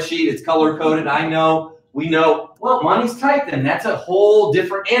Excel spreadsheet. It's color coded. I know. We know. Well, money's tight then. That's a whole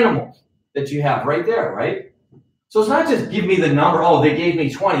different animal that you have right there, right? So it's not just give me the number. Oh, they gave me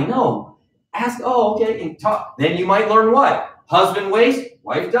 20. No. Ask, oh, okay, and talk. Then you might learn what? Husband wastes,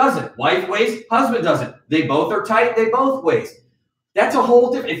 wife doesn't. Wife wastes, husband doesn't. They both are tight. They both waste. That's a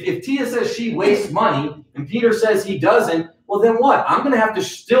whole different. If Tia says she wastes money and Peter says he doesn't, well, then what? I'm going to have to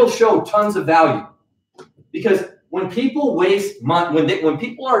still show tons of value. Because when people waste money, when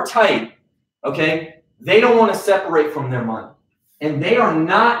people are tight, okay, they don't want to separate from their money. And they are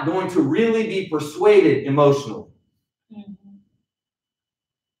not going to really be persuaded emotionally.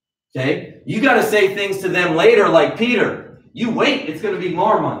 Okay? You got to say things to them later like, Peter, you wait, it's going to be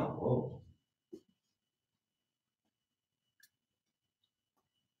more money. Whoa.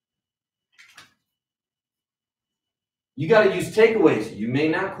 You got to use takeaways. You may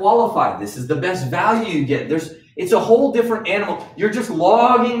not qualify. This is the best value you get. It's a whole different animal. You're just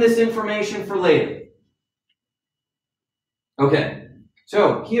logging this information for later. Okay.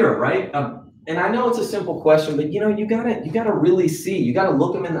 So here, right? And I know it's a simple question, but you gotta really see. You gotta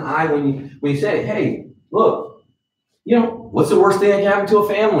look them in the eye when you say, hey, look, what's the worst thing that can happen to a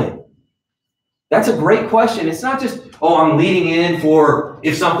family? That's a great question. It's not just, oh, I'm leading in for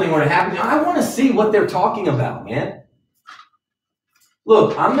if something were to happen. I want to see what they're talking about, man.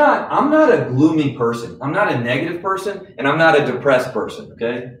 Look, I'm not a gloomy person. I'm not a negative person, and I'm not a depressed person,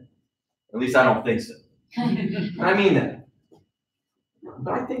 okay? At least I don't think so. I mean that.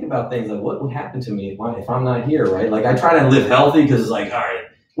 But I think about things like, what would happen to me if I'm not here, right? Like, I try to live healthy because it's like, all right,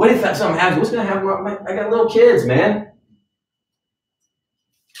 what if something happens? What's going to happen? I got little kids, man.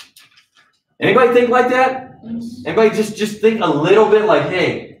 Anybody think like that? Anybody just think a little bit like,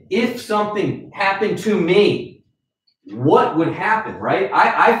 hey, if something happened to me, what would happen, right?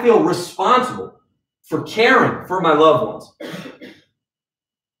 I feel responsible for caring for my loved ones.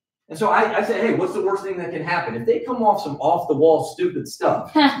 And so I say, hey, what's the worst thing that can happen? If they come off some off-the-wall stupid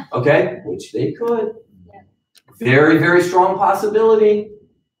stuff, okay, which they could, very, very strong possibility,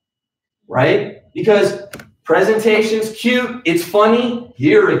 right? Because presentation's cute, it's funny,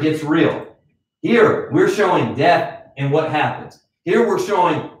 here it gets real. Here, we're showing death and what happens. Here we're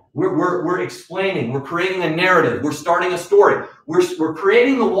showing, we're explaining, we're creating a narrative, we're starting a story. We're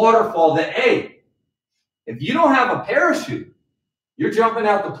creating the waterfall that, hey, if you don't have a parachute, you're jumping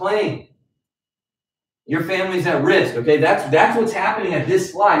out the plane. Your family's at risk, okay? That's what's happening at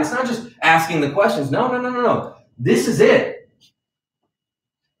this slide. It's not just asking the questions. No. This is it.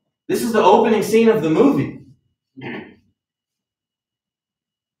 This is the opening scene of the movie.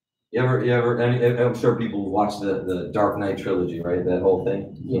 I'm sure people watch the Dark Knight trilogy, right? That whole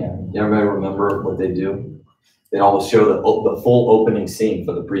thing. Yeah. You ever remember what they do? They always show the full opening scene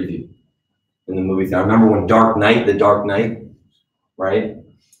for the preview in the movie. I remember when The Dark Knight, right?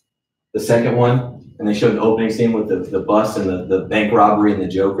 The second one, and they showed the opening scene with the bus and the bank robbery and the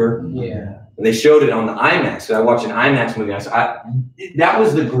Joker. Yeah. And they showed it on the IMAX. So I watched an IMAX movie. That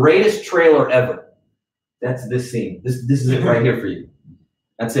was the greatest trailer ever. That's this scene. This is it right here for you.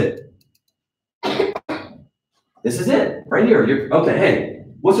 That's it. This is it right here. Okay. Hey,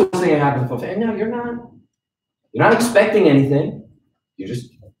 what's the worst thing that happened to family? No, you're not expecting anything. You're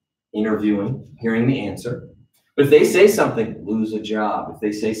just interviewing, hearing the answer. But if they say something, lose a job. If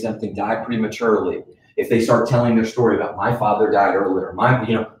they say something, die prematurely. If they start telling their story about my father died earlier,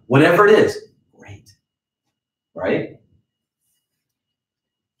 whatever it is, great, right?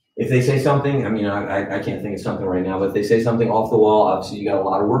 If they say something, I can't think of something right now, but if they say something off the wall, obviously you got a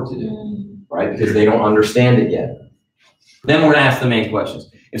lot of work to do, right? Because they don't understand it yet. Then we're going to ask the main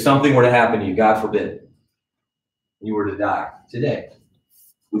questions. If something were to happen to you, God forbid, you were to die today,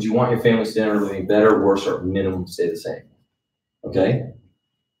 would you want your family standard of living better, worse, or minimum stay the same? Okay?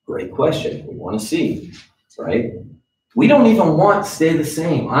 Great question. We want to see, right? We don't even want stay the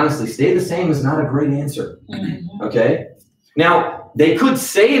same. Honestly, stay the same is not a great answer. Okay? Now, they could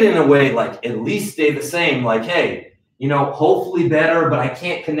say it in a way like, at least stay the same, like, hey, hopefully better, but I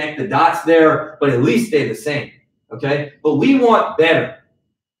can't connect the dots there, but at least stay the same. Okay? But we want better.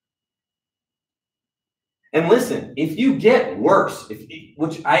 And listen, if you get worse,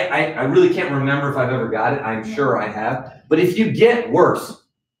 which I really can't remember if I've ever got it, I'm sure I have, but if you get worse,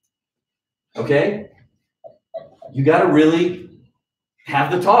 okay, you got to really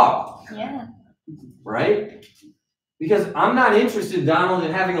have the talk. Yeah. Right? Because I'm not interested, Donald,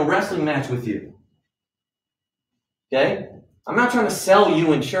 in having a wrestling match with you. Okay? I'm not trying to sell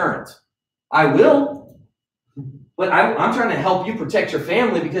you insurance. I will, but I'm trying to help you protect your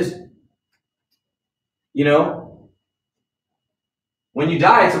family because, When you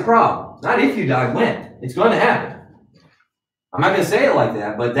die, it's a problem. Not if you die, when. It's going to happen. I'm not going to say it like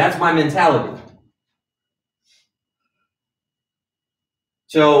that, but that's my mentality.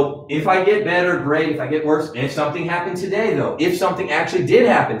 So if I get better, great. If I get worse, if something happened today, though, if something actually did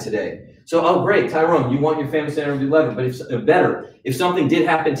happen today. So, oh, great, Tyrone, you want your family center to be better, but if something did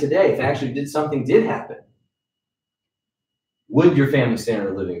happen today, if something did happen, would your family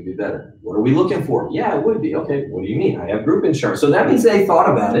standard of living be better? What are we looking for? Yeah, it would be. Okay, what do you mean? I have group insurance. So that means they thought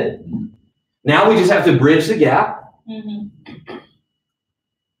about it. Now we just have to bridge the gap. Mm-hmm.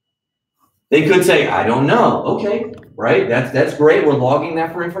 They could say, I don't know. Okay, right? That's great. We're logging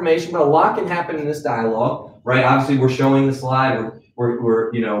that for information, but a lot can happen in this dialogue, right? Obviously, we're showing the slide.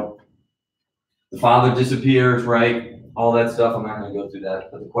 We're you know, the father disappears, right? All that stuff. I'm not going to go through that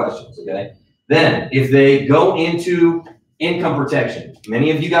for the questions, okay? Then, if they go into income protection,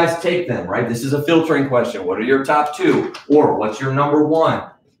 many of you guys take them, right? This is a filtering question. What are your top 2? Or what's your number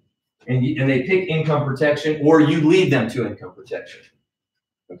 1? And they pick income protection, or you lead them to income protection,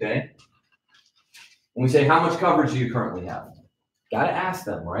 okay? When we say, how much coverage do you currently have? Got to ask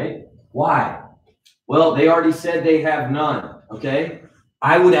them, right? Why? Well, they already said they have none, okay?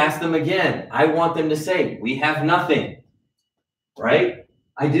 I would ask them again. I want them to say, we have nothing, right?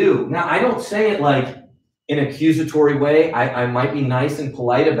 I do. Now, I don't say it like in an accusatory way. I might be nice and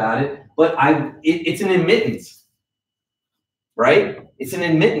polite about it, but it's an admittance, right? It's an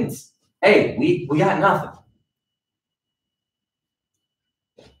admittance. Hey, we got nothing.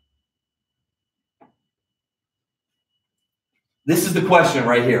 This is the question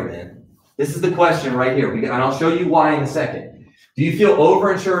right here, man. This is the question right here. And I'll show you why in a second. Do you feel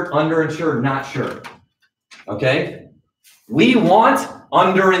overinsured, underinsured, not sure? Okay? We want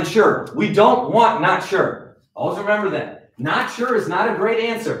underinsured. We don't want not sure. Always remember that. Not sure is not a great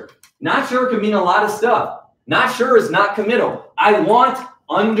answer. Not sure can mean a lot of stuff. Not sure is not committal. I want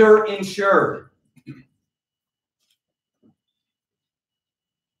underinsured.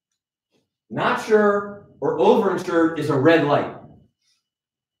 Not sure or overinsured is a red light.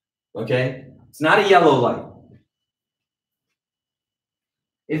 Okay? It's not a yellow light.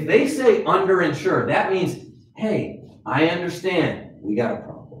 If they say underinsured, that means, hey, I understand we got a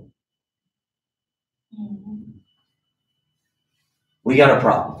problem. We got a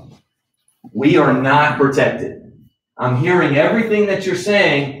problem. We are not protected. I'm hearing everything that you're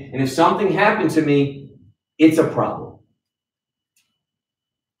saying, and if something happened to me, it's a problem.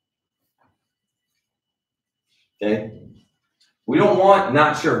 Okay? We don't want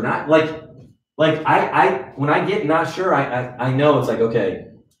not sure. Not like I when I get not sure, I know it's like, okay,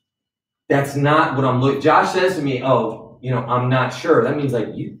 that's not what I'm looking. Josh says to me, oh, you know, I'm not sure. That means like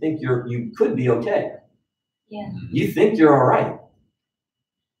you think you could be okay. Yeah. You think you're all right.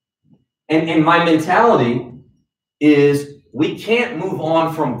 And my mentality is we can't move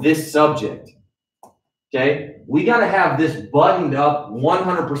on from this subject. Okay? We got to have this buttoned up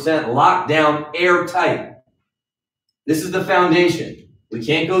 100% locked down, airtight. This is the foundation. We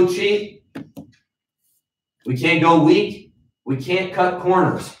can't go cheap. We can't go weak. We can't cut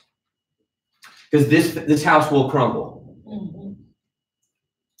corners. Because this house will crumble. Mm-hmm.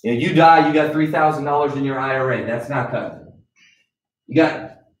 You know, you die, you got $3,000 in your IRA. That's not cutting. You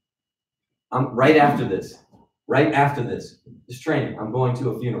got, right after this, this training, I'm going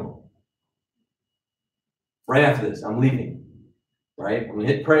to a funeral. Right after this, I'm leaving. Right? I'm going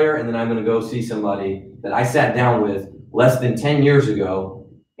to hit prayer, and then I'm going to go see somebody that I sat down with less than 10 years ago,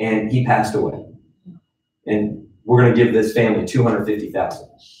 and he passed away. And we're going to give this family $250,000.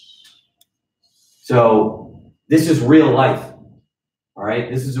 So this is real life, all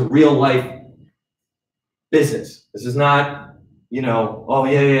right? This is a real life business. This is not, you know, oh,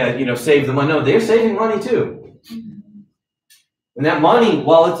 yeah, you know, save the money. No, they're saving money too. And that money,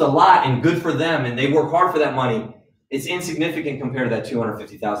 while it's a lot and good for them, and they work hard for that money, it's insignificant compared to that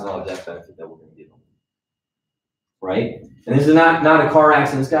 $250,000 death benefit that we're going to give them, right? And this is not a car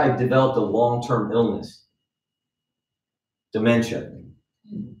accident. This guy developed a long-term illness, dementia,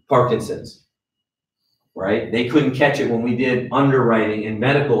 Parkinson's. Right? They couldn't catch it when we did underwriting and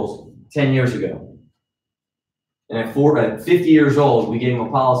medicals 10 years ago. And at 50 years old, we gave him a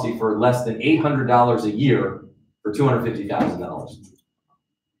policy for less than $800 a year for $250,000.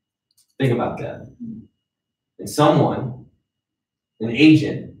 Think about that. And someone, an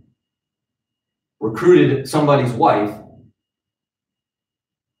agent, recruited somebody's wife,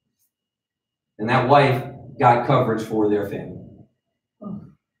 and that wife got coverage for their family.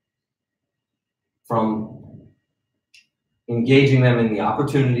 From engaging them in the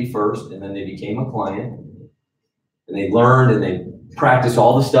opportunity first, and then they became a client, and they learned and they practiced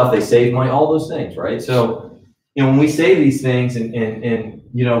all the stuff, they saved money, all those things, right? So you know, when we say these things and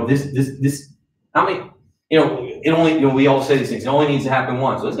you know, this, how many, you know, it only, you know, we all say these things, it only needs to happen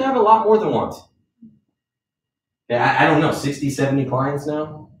once. So it's gonna happen a lot more than once. Yeah, I don't know, 60, 70 clients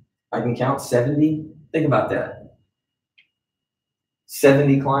now? I can count 70. Think about that.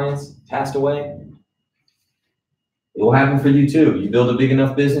 70 clients passed away. It will happen for you too. You build a big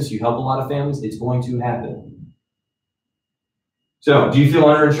enough business, you help a lot of families, it's going to happen. So, do you feel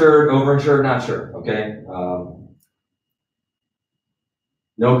underinsured, overinsured, not sure? Okay.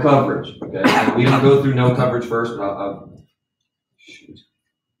 No coverage. Okay. We don't go through no coverage first, but I'll shoot.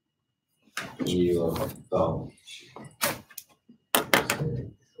 You, oh, shoot.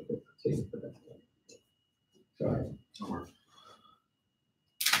 Sorry.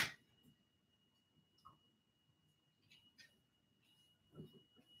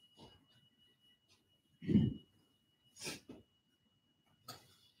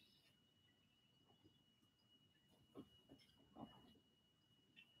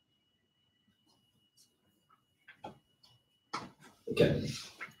 Okay.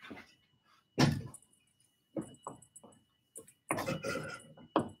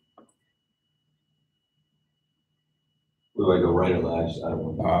 Where do I go, right or left? I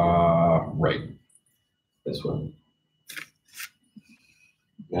don't know. Right. This one.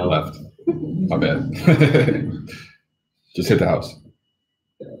 Now left. My bad. Just hit the house.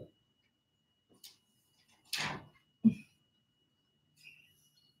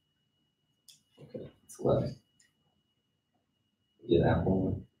 Okay, it's left. Get that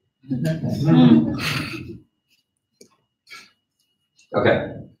one.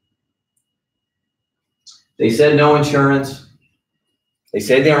 Okay. They said no insurance. They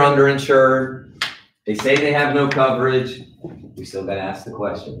say they're underinsured. They say they have no coverage. We still got to ask the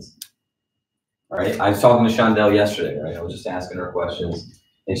questions. All right. I was talking to Shondell yesterday, right? I was just asking her questions.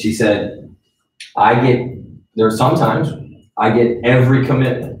 And she said, sometimes I get every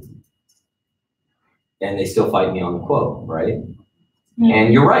commitment. And they still fight me on the quote, right? Mm-hmm.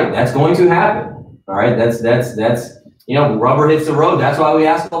 And you're right. That's going to happen. All right. That's, you know, rubber hits the road. That's why we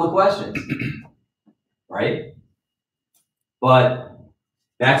ask all the questions. Right? But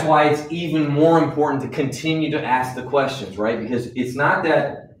that's why it's even more important to continue to ask the questions, right? Because it's not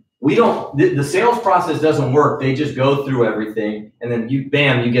that the sales process doesn't work. They just go through everything and then you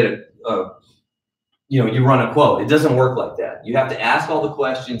get you run a quote. It doesn't work like that. You have to ask all the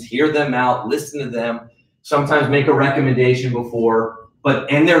questions, hear them out, listen to them, sometimes make a recommendation before,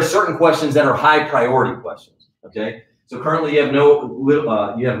 and there are certain questions that are high priority questions, okay? So currently you have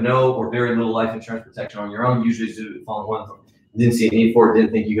no or very little life insurance protection on your own, usually due to the following one. Didn't see a need for it,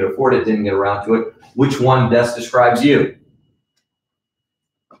 didn't think you could afford it, didn't get around to it. Which one best describes you?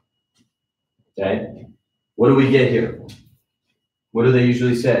 Okay. What do we get here? What do they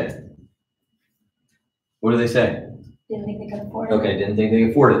usually say? What do they say? Didn't think they could afford it. Okay, didn't think they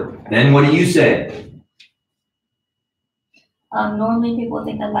could afford it. Then what do you say? Normally people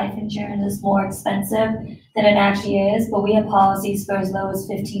think that life insurance is more expensive than it actually is, but we have policies for as low as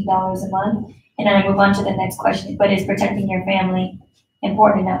 $15 a month. And then I move on to the next question, but is protecting your family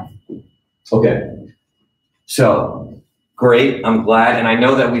important enough? Okay. So, great, I'm glad, and I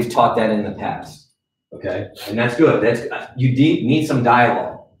know that we've taught that in the past, okay? And that's good. You need some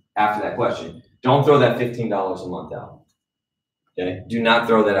dialogue after that question. Don't throw that $15 a month out, okay? Do not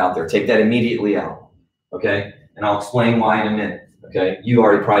throw that out there. Take that immediately out, okay? And I'll explain why in a minute, okay? You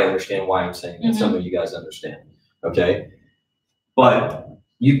already probably understand why I'm saying that. Mm-hmm. Some of you guys understand, okay? But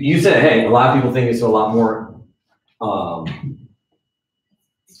you said, hey, a lot of people think it's a lot more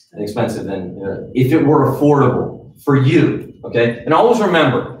expensive than if it were affordable for you, okay? And always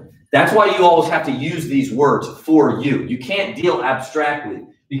remember, that's why you always have to use these words, for you. You can't deal abstractly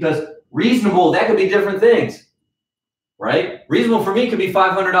because reasonable, that could be different things, right? Reasonable for me could be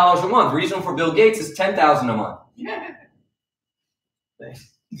 $500 a month. Reasonable for Bill Gates is $10,000 a month.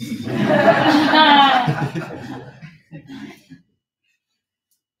 Thanks.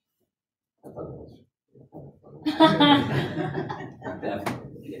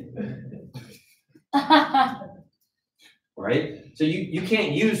 Right? So you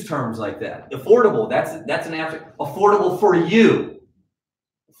can't use terms like that. Affordable, that's an abstract. Affordable for you.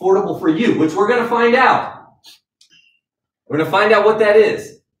 Affordable for you, which we're going to find out. We're going to find out what that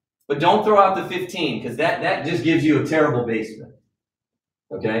is. But don't throw out the 15 because that just gives you a terrible basement.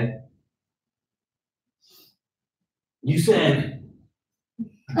 Okay? You said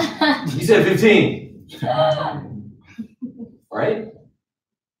 15. Right?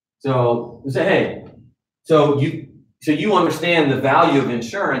 So we say, hey, so you understand the value of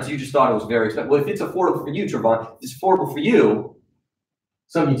insurance, you just thought it was very expensive. Well, if it's affordable for you, Trevon, if it's affordable for you,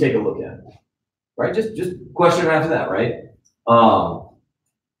 something you take a look at. right? Just question after that, right?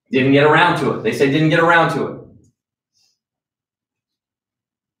 Didn't get around to it. They say didn't get around to it.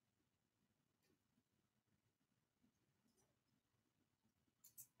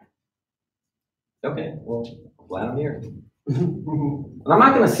 Okay, well, glad I'm here. And I'm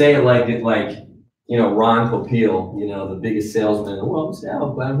not gonna say it like you know, Ron Popeil, you know, the biggest salesman in the world. Say,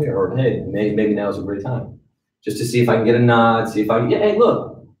 oh, glad I'm here, or hey, maybe now's a great time, just to see if I can get a nod, see if I can. Yeah, hey,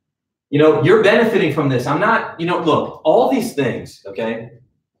 look, you know, you're benefiting from this. I'm not, you know, look, all these things. Okay,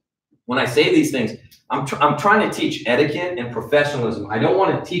 when I say these things, I'm trying to teach etiquette and professionalism. I don't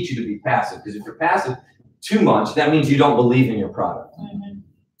want to teach you to be passive, because if you're passive too much, that means you don't believe in your product.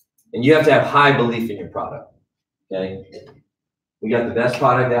 And you have to have high belief in your product, okay? We got the best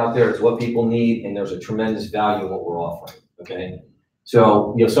product out there. It's what people need, and there's a tremendous value in what we're offering, okay?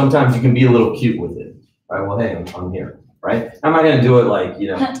 So, you know, sometimes you can be a little cute with it, right? Well, hey, I'm here, right? I'm not gonna do it like, I'm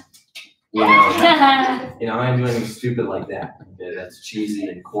not gonna do anything stupid like that, okay? That's cheesy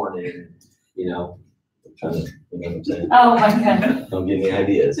and corny, and, I'm trying to, you know what I'm saying? Oh my God. Don't give me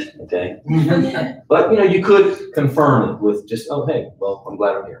ideas, okay? But, you could confirm it with just, oh, hey, well, I'm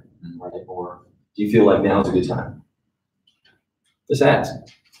glad I'm here. Right? Or do you feel like now's a good time? Just ask.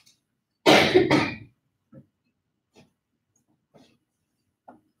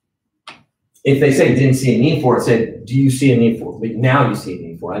 If they say didn't see a need for it, say, do you see a need for it? But now you see a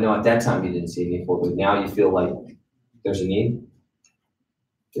need for it. I know at that time you didn't see a need for it, but now you feel like there's a need.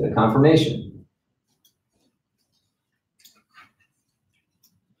 Get a confirmation.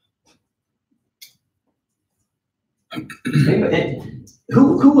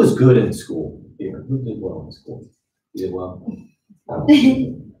 Who was good in school here? Who did well in school? You did well?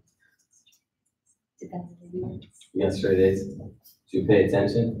 You got straight A's? Did you pay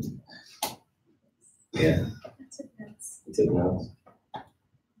attention? Yeah. You took notes.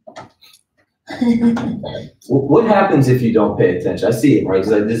 What happens if you don't pay attention? I see it, right?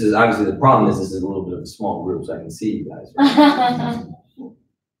 Because this is obviously the problem is this is a little bit of a small group, so I can see you guys. Right?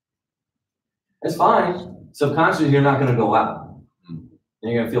 That's fine. Subconsciously, you're not going to go out.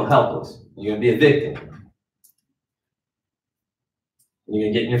 And you're going to feel helpless. You're going to be a victim. And you're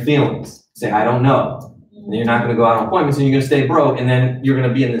going to get in your feelings. Say, I don't know. And you're not going to go out on appointments, and you're going to stay broke, and then you're going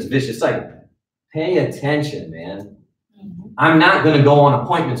to be in this vicious cycle. Pay attention, man. I'm not going to go on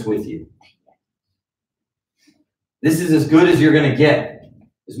appointments with you. This is as good as you're going to get.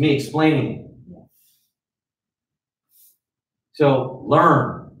 Is me explaining it. So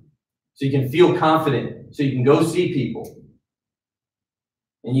learn. So you can feel confident. So you can go see people.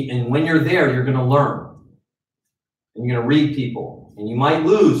 And when you're there, you're going to learn. And you're going to read people. And you might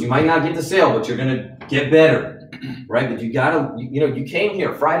lose. You might not get the sale, but you're going to get better. Right? But you got to, you came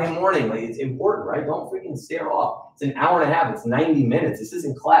here Friday morning. Like, it's important, right? Don't freaking stare off. It's an hour and a half. It's 90 minutes. This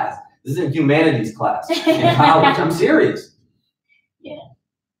isn't class. This isn't humanities class in college. I'm serious. Yeah.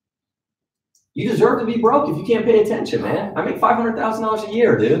 You deserve to be broke if you can't pay attention, man. I make $500,000 a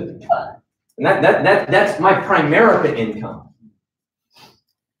year, dude. And that's my Primerica income.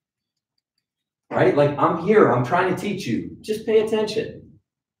 Right? Like, I'm here. I'm trying to teach you. Just pay attention.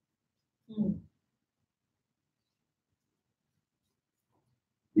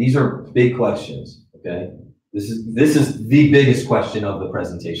 These are big questions, okay? This is the biggest question of the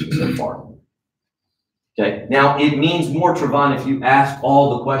presentation so far. Okay, now it means more, Trevon, if you ask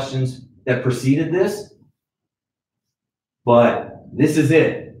all the questions that preceded this, but this is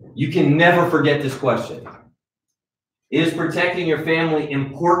it. You can never forget this question. Is protecting your family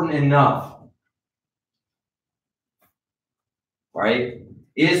important enough? All right?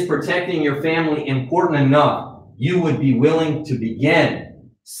 Is protecting your family important enough? You would be willing to begin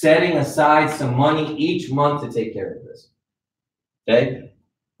setting aside some money each month to take care of this. Okay?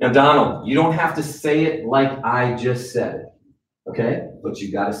 Now, Donald, you don't have to say it like I just said it. Okay? But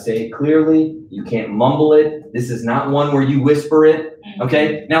you got to say it clearly. You can't mumble it. This is not one where you whisper it.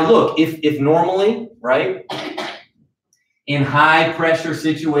 Okay? Now, look, if normally, right, in high pressure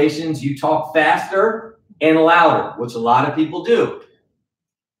situations, you talk faster and louder, which a lot of people do.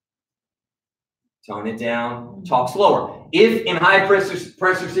 Tone it down, talk slower. If in high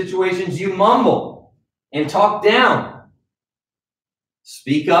pressure situations you mumble and talk down,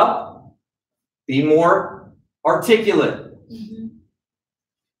 speak up, be more articulate,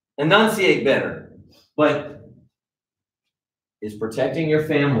 enunciate better. But is protecting your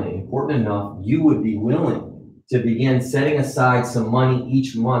family important enough you would be willing to begin setting aside some money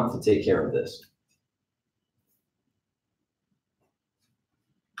each month to take care of this?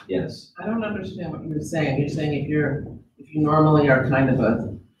 Yes. I don't understand what you're saying. You're saying if you normally are kind of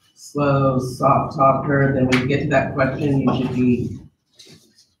a slow, soft talker, then when you get to that question, you should be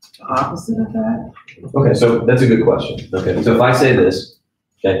opposite of that? Okay, so that's a good question. Okay, so if I say this,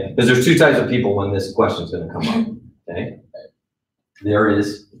 okay, because there's two types of people when this question's gonna come up, okay? There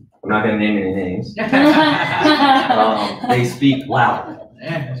is, I'm not gonna name any names. They speak loud,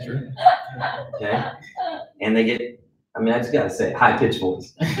 Yeah, that's true. okay? And they get, I mean, I just gotta say, high-pitched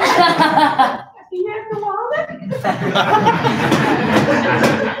voice. You have the wallet?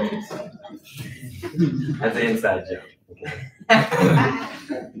 That's an inside joke. Okay.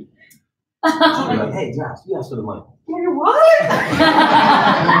 You're like, hey, Josh, you asked for the money. Your wallet?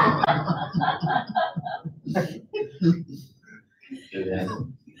 Do that.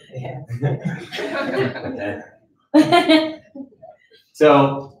 Okay.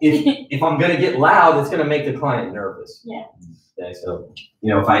 So if I'm gonna get loud, it's gonna make the client nervous. Yeah. Okay, so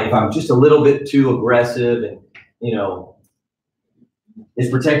if I'm just a little bit too aggressive and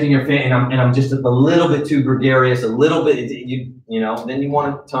it's protecting your fan and I'm just a little bit too gregarious, a little bit then you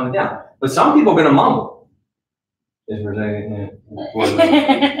want to tone it down. But some people are gonna mumble. It's protecting, and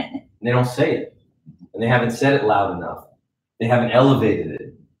they don't say it, and they haven't said it loud enough. They haven't elevated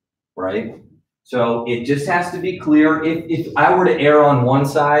it, right? So it just has to be clear. If I were to err on one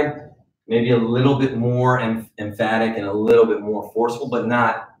side, maybe a little bit more emphatic and a little bit more forceful, but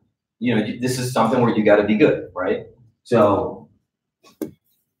not, this is something where you got to be good, right? So,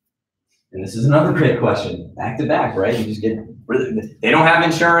 and this is another great question, back to back, right? You just get, they don't have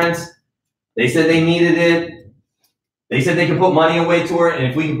insurance. They said they needed it. They said they could put money away toward it, and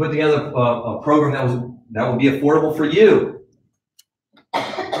if we can put together a program that would be affordable for you,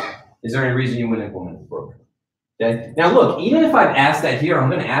 is there any reason you wouldn't implement the program? Okay. Now look, even if I've asked that here,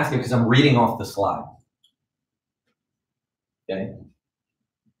 I'm going to ask it because I'm reading off the slide. Okay.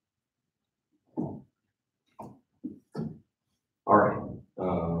 All right.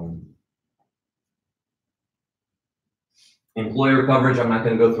 Employer coverage. I'm not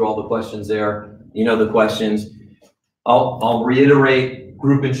going to go through all the questions there. You know the questions. I'll reiterate.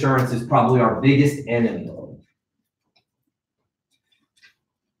 Group insurance is probably our biggest enemy.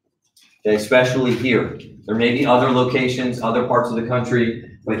 Okay, especially here. There may be other locations, other parts of the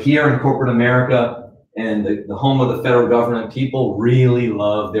country, but here in corporate America and the home of the federal government, people really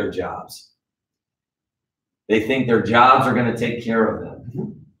love their jobs. They think their jobs are going to take care of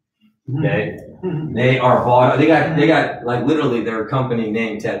them. Okay, they are bought. They got like literally their company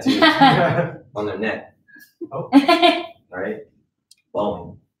name tattooed on their neck. Right,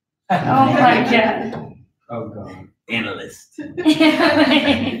 Boeing. Oh my God. Oh, God. Analyst.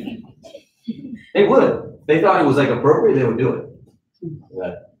 They would. They thought it was like appropriate, they would do it.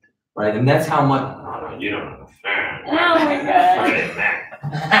 Right? And that's how much, oh, you don't understand. Oh my God.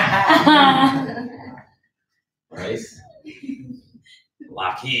 Right?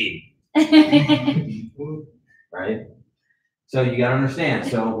 Lockheed. Right? So you gotta understand.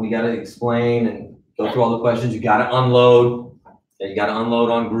 So we gotta explain and go through all the questions. You gotta unload. You gotta unload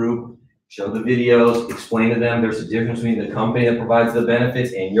on group. Show the videos, explain to them there's a difference between the company that provides the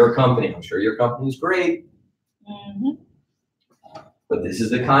benefits and your company. I'm sure your company is great, but this is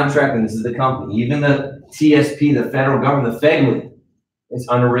the contract and this is the company. Even the TSP, the federal government, the FEGLI, it's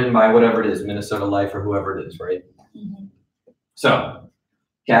underwritten by whatever it is, Minnesota Life or whoever it is, right? So,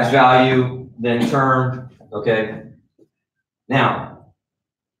 cash value, then term, okay? Now,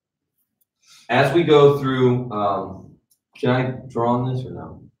 as we go through, can I draw on this or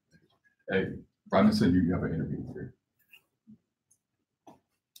no? Hey, Rodney said you have an interview here.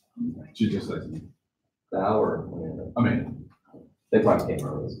 She just said, The hour, yeah. I mean, They probably came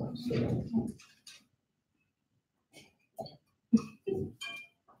early this time.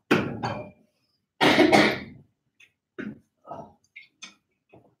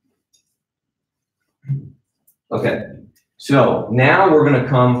 Okay, so now we're going to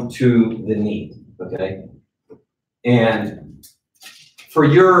come to the need, okay? And for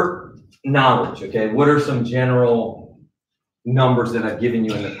your knowledge, okay, what are some general numbers that I've given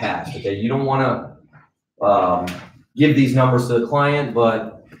you in the past, okay? You don't want to give these numbers to the client,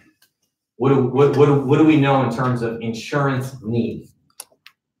 but what do we know in terms of insurance need?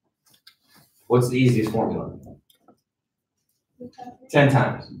 What's the easiest formula? 10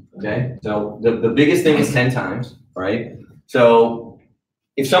 times, okay? So the biggest thing is 10 times, right? So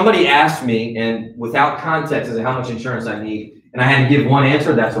if somebody asked me and without context as to how much insurance I need, and I had to give one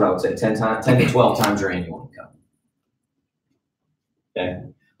answer, that's what I would say, 10 to 12 times your annual income. Okay?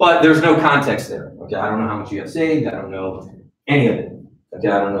 But there's no context there, okay? I don't know how much you have saved, I don't know any of it, okay?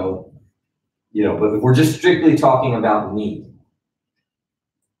 I don't know, but if we're just strictly talking about need.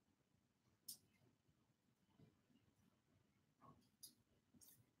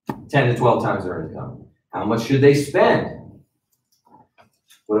 $10 to 12 times their income. How much should they spend?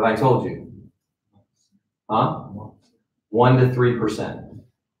 What have I told you? Huh? 1 to 3%.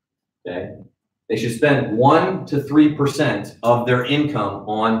 Okay? They should spend 1 to 3% of their income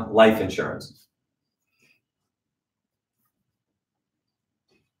on life insurance.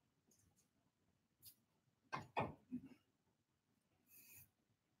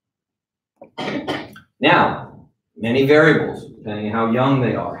 Now, many variables, depending on how young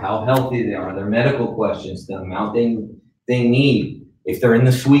they are, how healthy they are, their medical questions, the amount they need, if they're in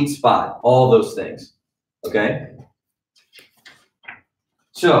the sweet spot, all those things. Okay?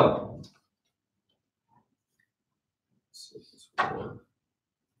 So,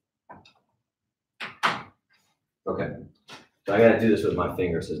 okay. So I got to do this with my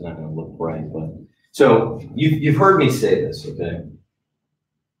fingers, so it's not going to look right. But so you've heard me say this, okay?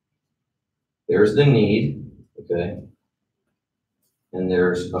 There's the need, okay? And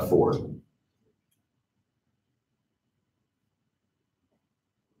there's afford.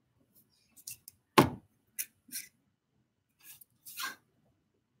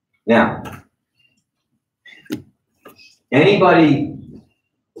 Now, anybody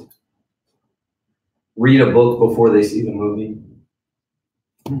read a book before they see the movie?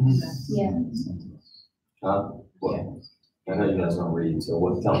 Yeah. Huh? Well, I know you guys don't read, so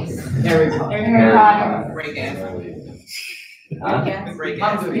what? Tell me. Harry Potter. Harry Potter. Great Gatsby. Huh? The Great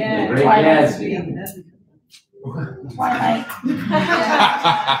Gatsby. Yeah. Great Twilight. Gatsby. Twilight.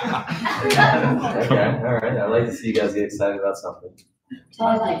 Okay, all right. I like to see you guys get excited about something.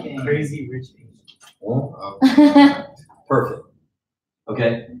 Twilight. Crazy Rich Asians. Well, perfect.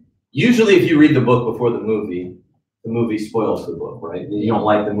 Okay. Usually, if you read the book before the movie spoils the book, right? You don't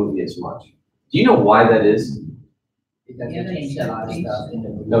like the movie as much. Do you know why that is? Because they changed a lot of stuff in the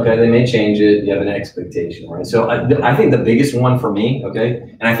movie. Okay, they may change it. You have an expectation, right? So I think the biggest one for me, okay,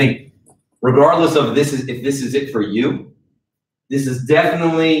 and I think regardless of if this is it for you, this is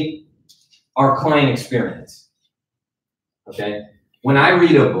definitely our client experience. Okay, when I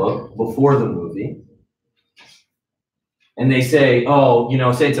read a book before the movie, and they say, oh,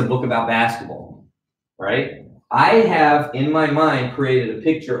 say it's a book about basketball, right? I have in my mind created a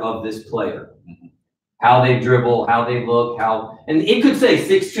picture of this player. How they dribble, how they look, and it could say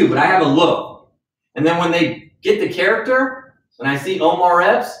 6'2", but I have a look. And then when they get the character, when I see Omar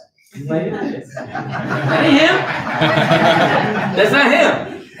Epps, I'm like, that ain't him. That's not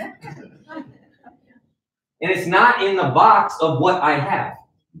him. And it's not in the box of what I have.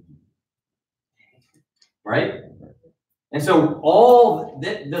 Right? And so all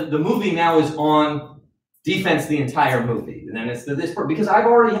the movie now is on defense the entire movie, and then it's this part because I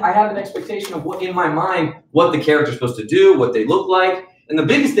have an expectation of what in my mind what the character's supposed to do, what they look like, and the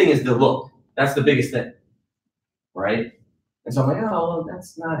biggest thing is the look. That's the biggest thing, right? And so I'm like, oh, well,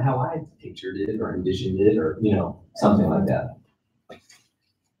 that's not how I pictured it or envisioned it, or something like that,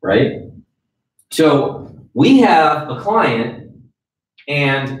 right? So we have a client,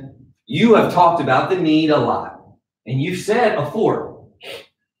 and you have talked about the need a lot, and you've said afford.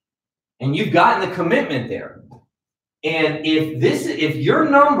 And you've gotten the commitment there. And if your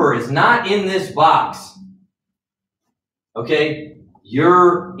number is not in this box, okay,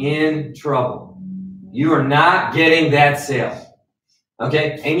 you're in trouble. You are not getting that sale.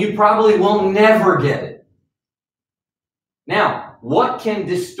 Okay? And you probably will never get it. Now, what can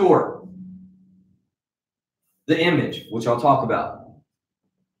distort the image, which I'll talk about?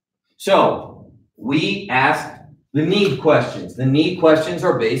 So, we asked the need questions. The need questions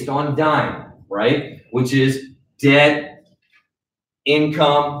are based on DIME, right? Which is debt,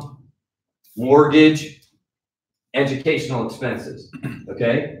 income, mortgage, educational expenses,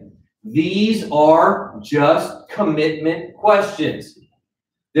 okay? These are just commitment questions.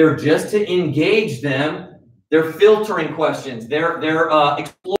 They're just to engage them. They're filtering questions. They're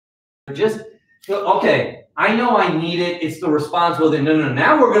exploring. They're just, okay, I know I need it. It's the responsibility. No.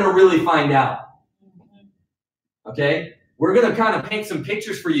 Now we're going to really find out. Okay, we're going to kind of paint some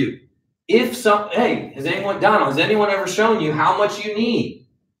pictures for you. Hey, Donald, has anyone ever shown you how much you need?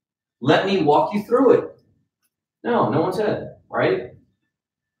 Let me walk you through it. No one said, right?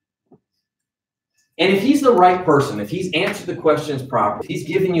 And if he's the right person, if he's answered the questions properly, he's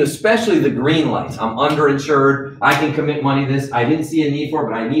giving you especially the green lights. I'm underinsured. I can commit money to this. I didn't see a need for it,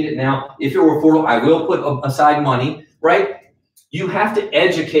 but I need it now. If it were affordable, I will put aside money, right? You have to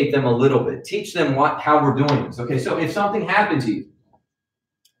educate them a little bit. Teach them how we're doing this. Okay, so if something happened to you,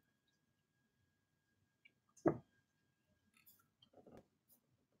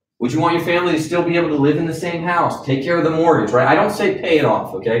 would you want your family to still be able to live in the same house, take care of the mortgage, right? I don't say pay it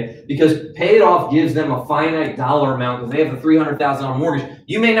off, okay? Because pay it off gives them a finite dollar amount because they have a $300,000 mortgage.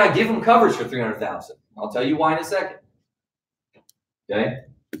 You may not give them coverage for $300,000. I'll tell you why in a second. Okay?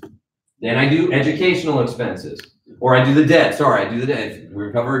 Then I do educational expenses, or I do the debt. Sorry, I do the debt. If we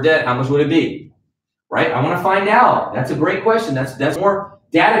recover a debt, how much would it be? Right? I want to find out. That's a great question. That's more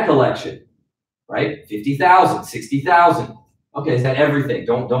data collection, right? 50,000, 60,000. Okay, is that everything?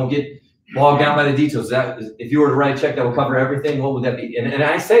 Don't get bogged down by the details. If you were to write a check that would cover everything, what would that be? And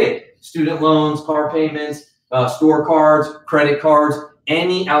I say it: student loans, car payments, store cards, credit cards,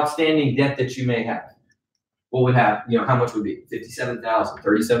 any outstanding debt that you may have. What would have, how much would be? 57,000,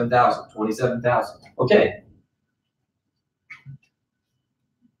 37,000, 27,000. Okay.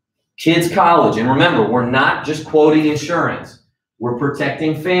 Kids' college. And remember, we're not just quoting insurance. We're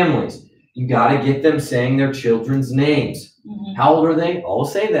protecting families. You got to get them saying their children's names. Mhm. How old are they? I'll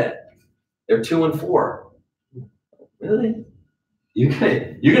say that. They're 2 and 4. Really? You're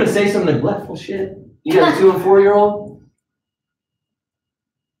gonna say some neglectful shit? You got a 2 and 4-year-old?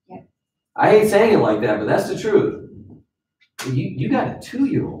 I hate saying it like that, but that's the truth. You got a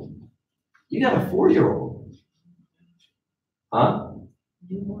 2-year-old. You got a 4-year-old. Huh?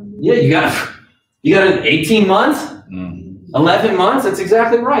 Yeah, you got an 18 months? 11 months? That's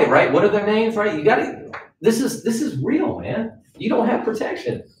exactly right? What are their names, right? You got it. This is real, man. You don't have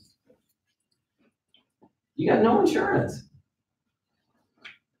protection. You got no insurance.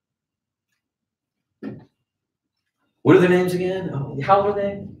 What are their names again? Oh, how old are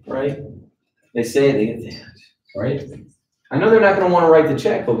they? Right? They say it, right? I know they're not going to want to write the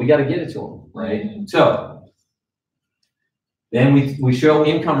check, but we got to get it to them, right? Mhm. So then we show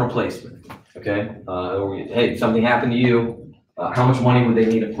income replacement, okay? Hey, something happened to you. How much money would they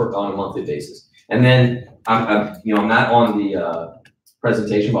need to put on a monthly basis? And then I'm not on the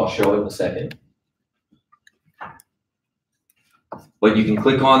presentation, but I'll show it in a second. But you can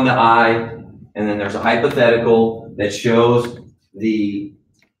click on the I, and then there's a hypothetical that shows a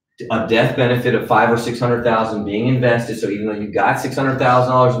death benefit of $500,000 or $600,000 being invested. So even though you got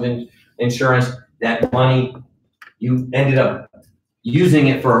 $600,000 of insurance, that money you ended up using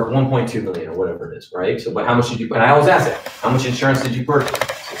it for 1.2 million or whatever it is, right? So, but how much did you? And I always ask that: how much insurance did you purchase?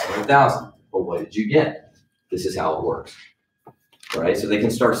 600,000. But what did you get? This is how it works, right? So they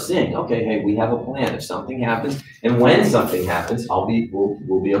can start seeing, okay, hey, we have a plan. If something happens, and when something happens, we'll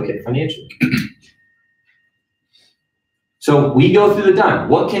be okay financially. So we go through the dime.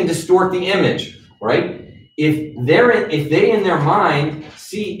 What can distort the image, right? If they in their mind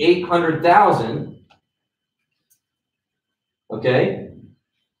see 800,000, okay,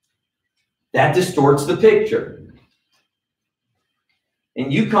 that distorts the picture.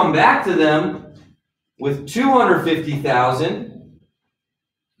 And you come back to them with 250,000,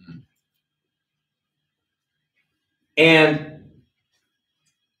 and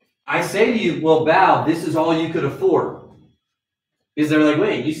I say to you, well, Val, this is all you could afford. Because they're like,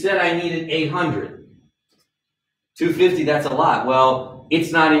 wait, you said I needed 800. 250, that's a lot. Well,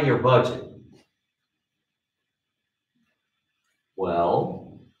 it's not in your budget.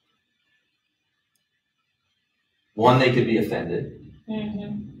 Well, one, they could be offended.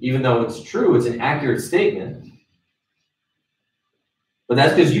 Mhm. Even though it's true, it's an accurate statement. But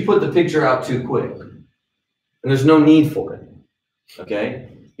that's because you put the picture out too quick. And there's no need for it. Okay?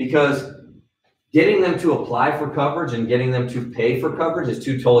 Because getting them to apply for coverage and getting them to pay for coverage is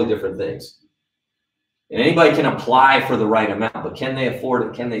two totally different things. And anybody can apply for the right amount, but can they afford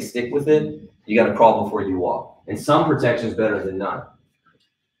it? Can they stick with it? You got to crawl before you walk. And some protection is better than none.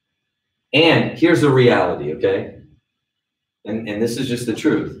 And here's the reality, okay? And this is just the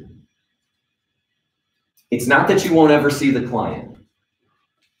truth. It's not that you won't ever see the client.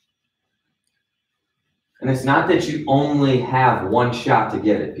 And it's not that you only have one shot to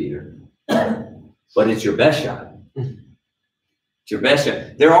get it, Peter. But it's your best shot. It's your best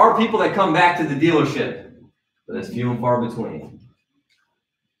shot. There are people that come back to the dealership, but that's few and far between.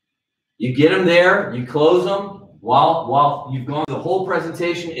 You get them there, you close them, while you've gone the whole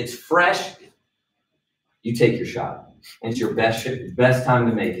presentation, it's fresh, you take your shot. And it's your best time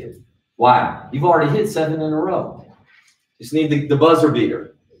to make it. Why? You've already hit 7 in a row. Just need the buzzer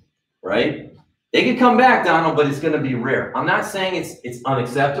beater, right? They could come back, Donald, but it's going to be rare. I'm not saying it's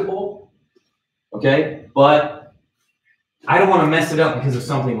unacceptable, okay? But I don't want to mess it up because of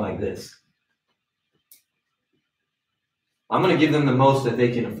something like this. I'm going to give them the most that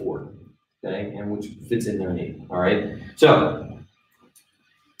they can afford, okay? And which fits in their need, all right? So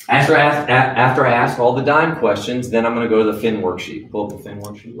after I ask all the dime questions, then I'm going to go to the fin worksheet. Pull up the fin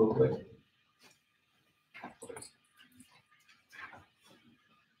worksheet real quick.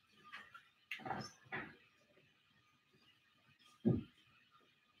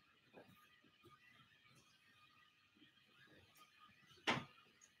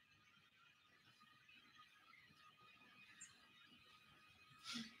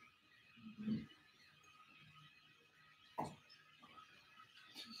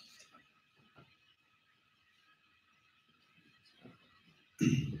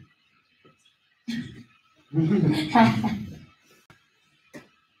 Okay.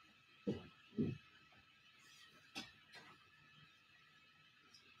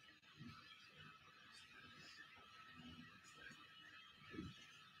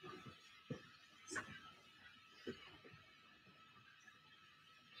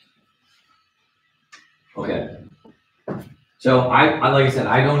 So I like I said,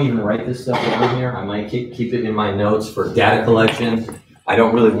 I don't even write this stuff down here. I might keep it in my notes for data collection. I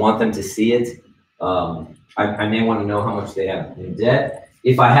don't really want them to see it. I may want to know how much they have in debt.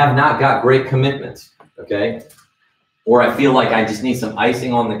 If I have not got great commitments, okay, or I feel like I just need some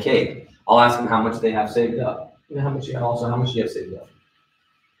icing on the cake, I'll ask them how much they have saved up. And how much do you have saved up?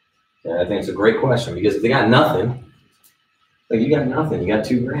 Okay, I think it's a great question, because if they got nothing, like you got nothing, you got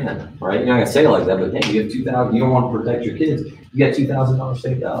 $2,000, right? You're not gonna say it like that, but hey, you have 2,000. You don't want to protect your kids. You got $2,000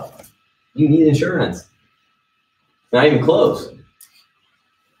 saved up. You need insurance. Not even close.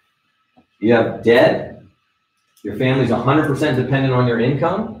 You have debt. Your family's 100% dependent on your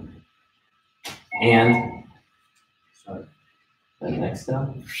income. And sorry, the next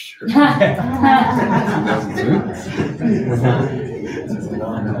step. Sure.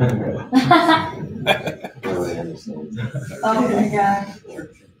 Oh my God.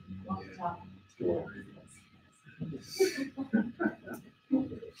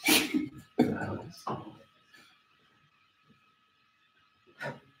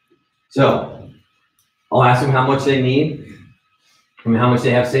 So I'll ask them how much they need, how much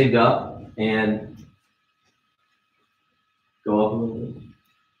they have saved up, and go up a little bit.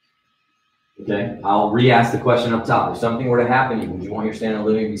 Okay, I'll re-ask the question up top. If something were to happen to you, would you want your standard of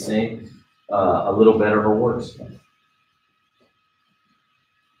living to be same, a little better or worse?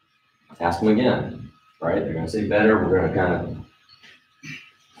 Ask them again, right? They're gonna say better. We're gonna kind of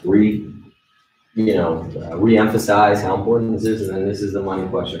re-emphasize how important this is, and then this is the money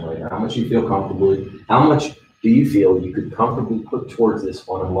question right here. How much you feel comfortably, how much do you feel you could comfortably put towards this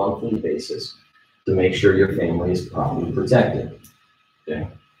on a monthly basis to make sure your family is properly protected? Okay.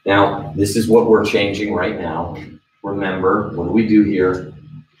 Now, this is what we're changing right now. Remember, what do we do here?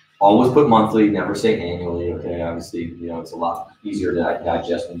 Always put monthly, never say annually, okay? Obviously, it's a lot easier to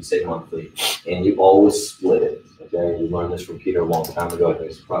digest when you say monthly. And you always split it, okay? We learned this from Peter a long time ago. I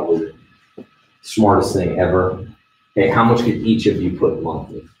think it's probably the smartest thing ever. Okay, how much could each of you put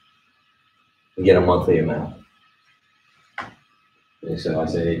monthly? And get a monthly amount. Okay, so I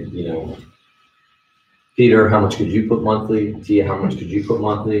say, Peter, how much could you put monthly? Tia, how much could you put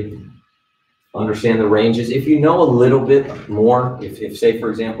monthly? Understand the ranges. If you know a little bit more, if say, for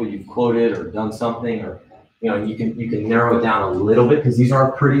example, you've quoted or done something, or, you can narrow it down a little bit, because these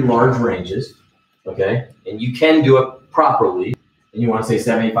are pretty large ranges, okay? And you can do it properly. And you want to say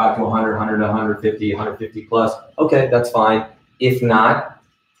 75 to 100, 100 to 150, 150 plus. Okay, that's fine. If not,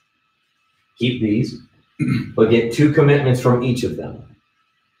 keep these, but get 2 commitments from each of them.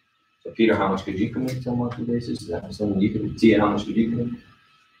 So Peter, how much could you commit to a monthly basis? Is that something you can see? How much could you commit?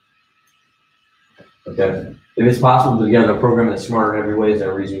 Okay. If it's possible to get a program that's smarter in every way, is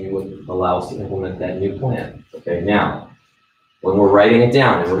there a reason you wouldn't allow us to implement that new plan? Okay. Now, when we're writing it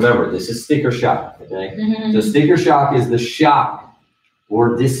down, and remember, this is sticker shock. Okay. Mm-hmm. So sticker shock is the shock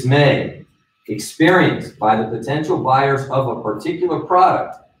or dismay experienced by the potential buyers of a particular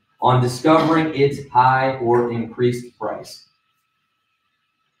product on discovering its high or increased price.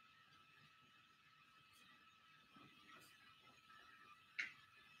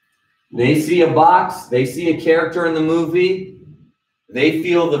 They see a box, they see a character in the movie, they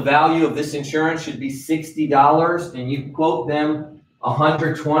feel the value of this insurance should be $60, and you quote them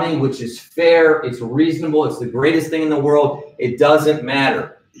 $120, which is fair, it's reasonable, it's the greatest thing in the world. It doesn't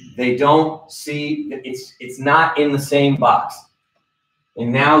matter. They don't see, it's not in the same box.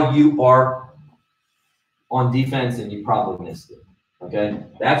 And now you are on defense and you probably missed it, okay?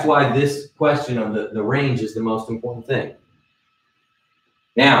 That's why this question of the range is the most important thing.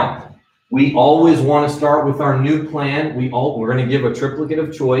 Now, we always want to start with our new plan. We're going to give a triplicate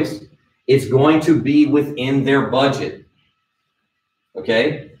of choice. It's going to be within their budget.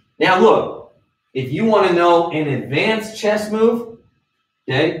 Okay? Now look, if you want to know an advanced chess move,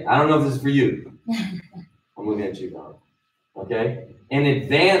 okay? I don't know if this is for you. I'm looking at you, Don. Okay? An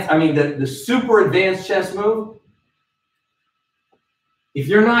advanced, the super advanced chess move, if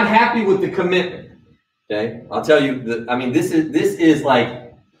you're not happy with the commitment, okay? I'll tell you, this is like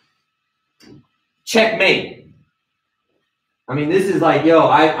checkmate. This is like, yo,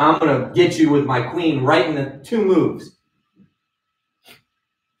 I'm going to get you with my queen right in the 2 moves.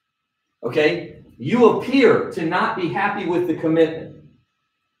 Okay? You appear to not be happy with the commitment.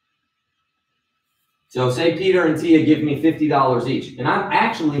 So say Peter and Tia give me $50 each, and I'm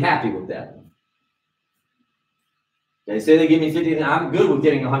actually happy with that. Okay, say they give me 50, I'm good with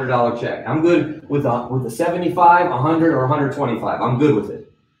getting a $100 check. I'm good with a 75, 100, or 125. I'm good with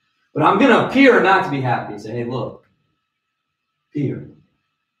it. But I'm gonna appear not to be happy and say, hey, look, Peter,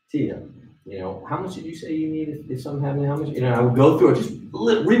 Tia, you know, how much did you say you need if something happened? How much? You know, I would go through it, just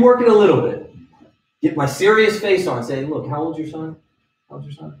rework it a little bit. Get my serious face on, say, look, how old's your son? How old's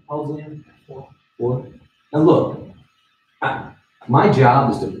your son? How old's Liam? 4. Now look, my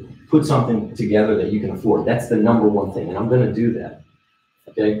job is to put something together that you can afford. That's the number one thing, and I'm gonna do that,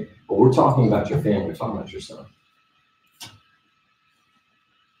 okay? But we're talking about your family, we're talking about your son.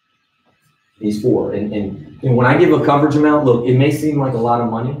 He's 4, and you know, when I give a coverage amount, look, it may seem like a lot of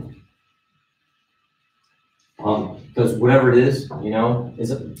money, because whatever it is, you know,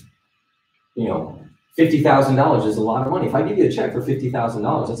 you know, $50,000 is a lot of money. If I give you a check for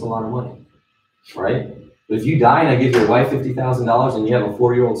 $50,000, that's a lot of money, right? But if you die and I give your wife $50,000 and you have a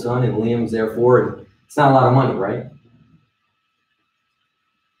 4-year-old son and Liam's there for it, it's not a lot of money, right?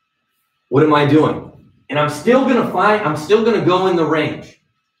 What am I doing? And I'm still gonna go in the range.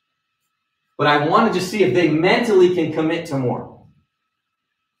 But I want to just see if they mentally can commit to more.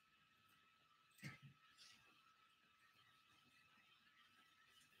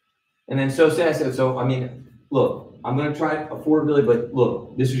 And then so I mean, look, I'm going to try affordability, but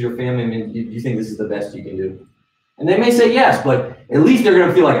look, this is your family. I mean, you think this is the best you can do? And they may say yes, but at least they're going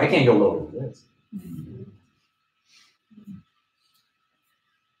to feel like I can't go lower than this.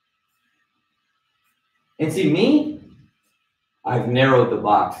 And see me, I've narrowed the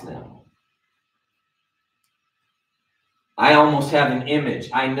box now. I almost have an image.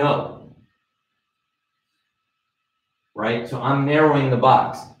 I know. Right? So I'm narrowing the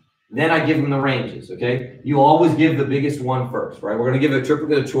box. Then I give them the ranges, okay? You always give the biggest one first, right? We're going to give a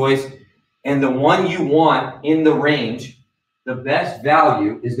triplicate of choice. And the one you want in the range, the best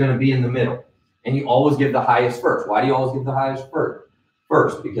value is going to be in the middle. And you always give the highest first. Why do you always give the highest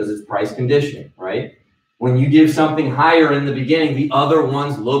first? Because it's price conditioning, right? When you give something higher in the beginning, the other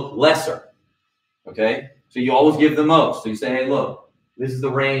ones look lesser, okay? So you always give the most. So you say, hey, look, this is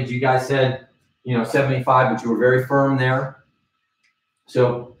the range. You guys said, you know, 75, but you were very firm there.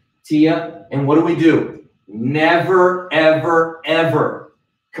 So Tia, and what do? Never, ever, ever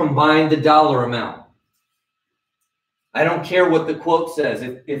combine the dollar amount. I don't care what the quote says.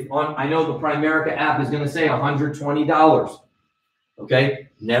 I know the Primerica app is going to say $120. Okay,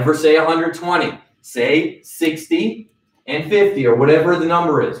 never say 120. Say 60 and 50 or whatever the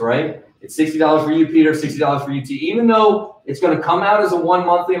number is, right? It's $60 for you, Peter, $60 for you, T. Even though it's going to come out as a one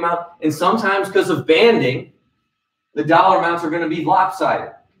monthly amount, and sometimes because of banding, the dollar amounts are going to be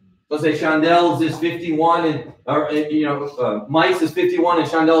lopsided. Let's say Shondel's is 51 and Mike's is 51 and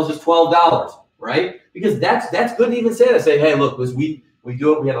Shondel's is $12, right? Because that's good to even say that. Say, hey, look, we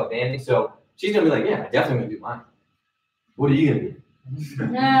do it, we have a banding, so she's gonna be like, yeah, I definitely gonna do mine. What are you gonna do?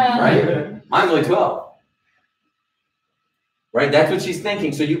 Right? Mine's only 12. Right? That's what she's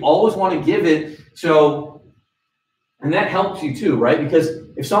thinking. So you always want to give it so, and that helps you too, right? Because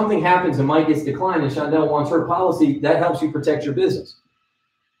if something happens and Mike gets declined and Shondel wants her policy, that helps you protect your business.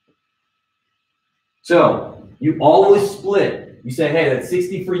 So you always split. You say, hey, that's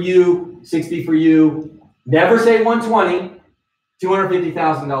 60 for you, 60 for you. Never say 120,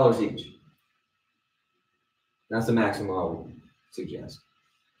 $250,000 each. That's the maximum I would suggest.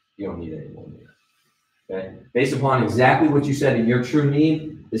 You don't need any more than that. Okay? Based upon exactly what you said in your true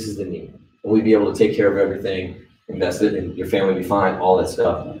need, this is the need. And we'd be able to take care of everything, invest it, and your family would be fine, all that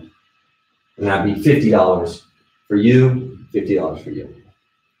stuff. And that'd be $50 for you, $50 for you.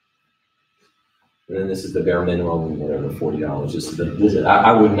 And then this is the bare minimum, whatever, $40.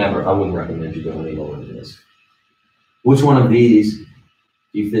 I wouldn't recommend you going any lower than this. Which one of these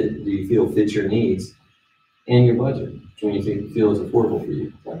do you feel fits your needs and your budget? Which one do you feel is affordable for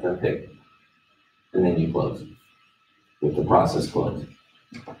you? Got that pick. And then you close with the process closed.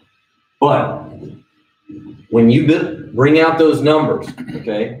 But when you bring out those numbers,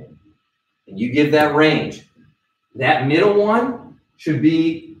 okay, and you give that range, that middle one should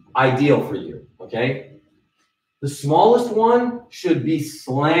be ideal for you, okay? The smallest one should be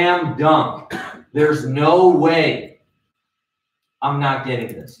slam dunk. There's no way I'm not getting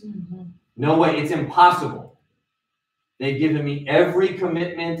this. No way, it's impossible. They've given me every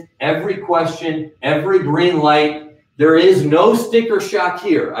commitment, every question, every green light. There is no sticker shock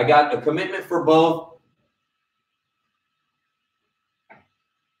here. I got a commitment for both.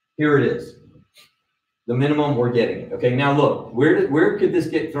 Here it is. The minimum we're getting it. Okay, now look, where could this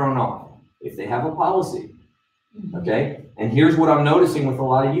get thrown off? If they have a policy, okay? And here's what I'm noticing with a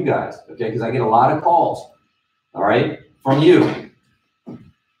lot of you guys, okay? Because I get a lot of calls, all right, from you. And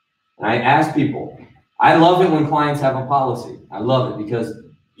I ask people, I love it when clients have a policy. I love it because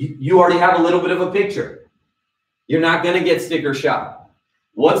you already have a little bit of a picture. You're not going to get sticker shock.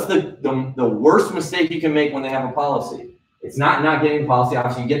 What's the worst mistake you can make when they have a policy? It's not getting the policy.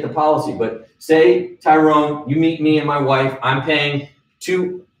 Obviously, you get the policy, but say, Tyrone, you meet me and my wife. I'm paying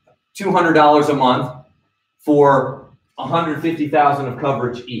 $200 a month for $150,000 of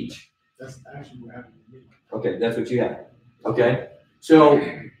coverage each. That's actually what happened to me. Okay, that's what you have. Okay, so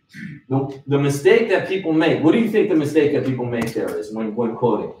the mistake that people make. What do you think the mistake that people make there is when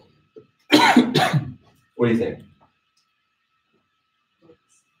quoting? What do you think?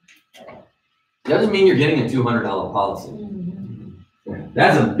 Doesn't mean you're getting a $200 policy.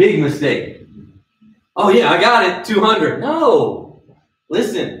 That's a big mistake. Oh yeah, I got it, 200. No,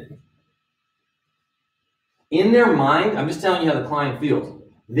 listen. In their mind, I'm just telling you how the client feels.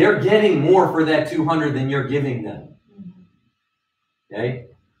 They're getting more for that 200 than you're giving them. Okay,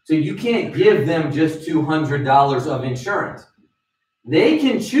 so you can't give them just $200 of insurance. They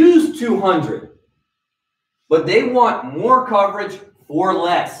can choose 200, but they want more coverage for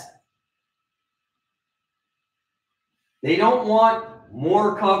less. They don't want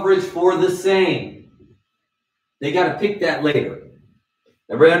more coverage for the same. They got to pick that later.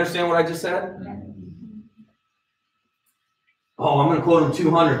 Everybody understand what I just said? Oh, I'm going to quote them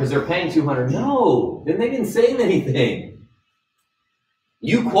 200 because they're paying 200. No, then they didn't say anything.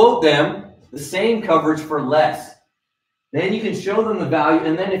 You quote them the same coverage for less. Then you can show them the value.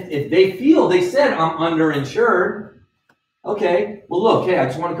 And then if they feel, they said, I'm underinsured. Okay, well, look, hey, I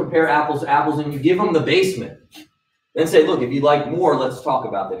just want to compare apples to apples. And you give them the basement. Then say, look, if you like more, let's talk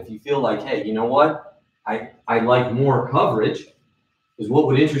about that. If you feel like, hey, you know what? I like more coverage, because what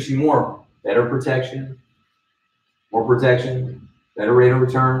would interest you more? Better protection, more protection, better rate of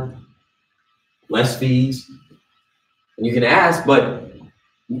return, less fees. And you can ask, but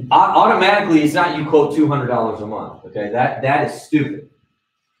automatically it's not you quote $200 a month. Okay, that is stupid.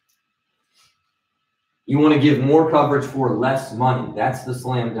 You want to give more coverage for less money. That's the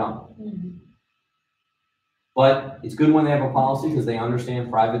slam dunk. But it's good when they have a policy because they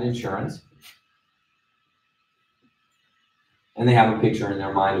understand private insurance. And they have a picture in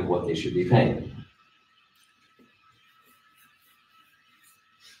their mind of what they should be paying.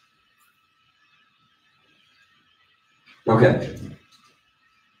 Okay.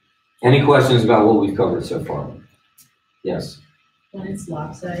 Any questions about what we've covered so far? Yes. When it's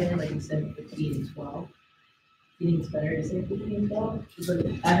lopsided, like you said, 15 and 12, do you think it's better to say 15 and 12? Because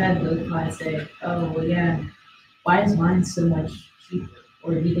I've had those clients say, oh, well, yeah, why is mine so much cheaper?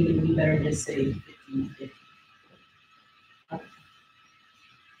 Or do you think it would be better to just say 15, 50?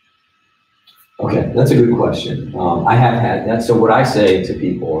 Okay, that's a good question. I have had that. So what I say to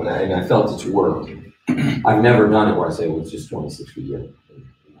people, and I felt it's worked, I've never done it where I say, well, it's just 26 a year.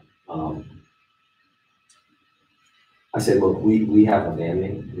 I say, look, we have a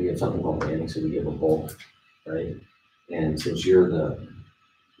banding. We have something called banding, so we give a bulk, right? And since you're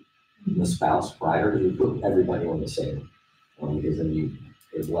the spouse rider, we put everybody on the same, because then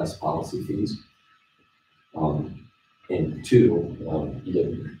there's less policy fees. And two, you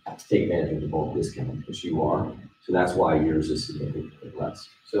get to take advantage of the bulk discount, which you are. So that's why yours is significantly less.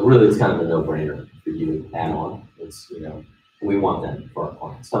 So really, it's kind of a no-brainer for you to add on. It's, we want that for our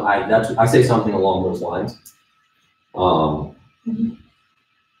clients. So I say something along those lines.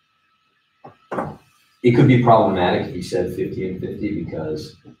 It could be problematic if you said 50 and 50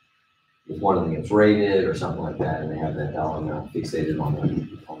 because if one of them gets rated or something like that, and they have that dollar amount fixated on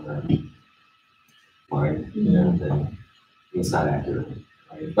their mind, then it's not accurate.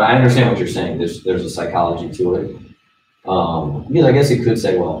 Right? But I understand what you're saying. There's a psychology to it. Because I guess you could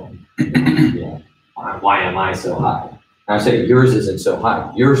say, well, why am I so high? And I say yours isn't so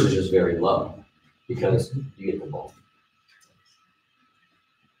high. Yours is just very low because you get the bulk.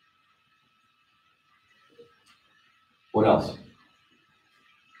 What else?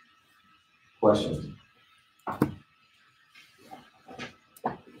 Questions?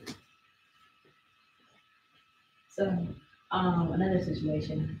 So, another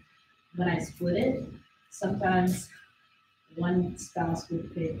situation, when I split it, sometimes one spouse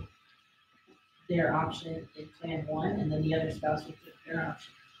would pick their option in plan one, and then the other spouse would pick their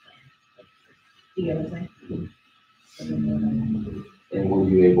option in plan. Do you get what I'm saying? And were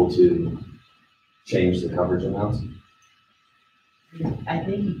you able to change the coverage amounts? I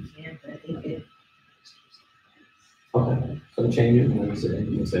think you can, but I think it. Okay, so change it, and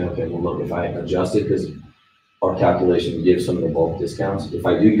then you can say, okay, well, look, if I adjust it, because our calculation gives some of the bulk discounts. If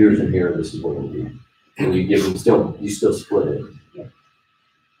I do yours in here, this is what it would be. And you give them you still split it. Yeah.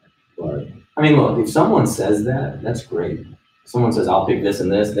 But I mean, look, if someone says that, that's great. If someone says, I'll pick this and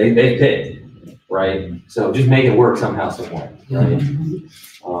this, they pick. right? So just make it work somehow, some way, right?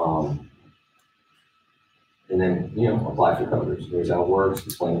 And then, you know, apply for coverage. Here's how it works,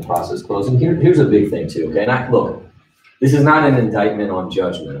 explain the process, closing. Here's a big thing too, okay? And look, this is not an indictment on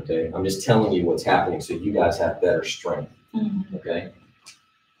judgment, okay? I'm just telling you what's happening so you guys have better strength, okay?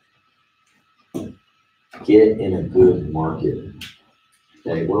 Get in a good market,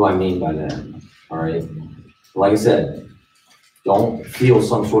 okay? What do I mean by that, all right? Like I said, don't feel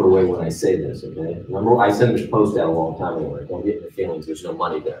some sort of way when I say this, okay? Remember, I sent this post out a long time ago. Don't get in the feelings there's no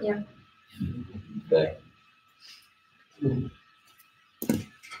money there. Yeah. Okay?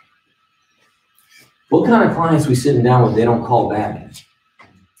 What kind of clients we sitting down with, they don't call back?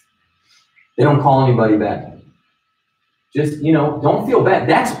 They don't call anybody back. Just, you know, don't feel bad.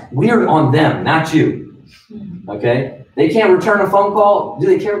 That's weird on them, not you. Okay? They can't return a phone call. Do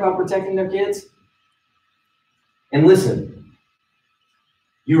they care about protecting their kids? And listen,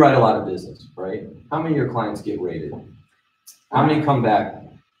 you write a lot of business, right? How many of your clients get rated? How many come back?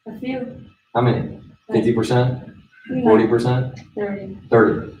 A few. How many? 50%? 40%? 30.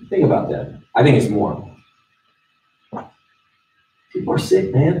 30. Think about that. I think it's more. People are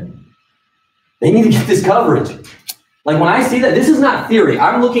sick, man. They need to get this coverage. Like when I see that, this is not theory.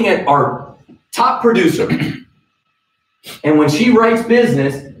 I'm looking at our top producer. And when she writes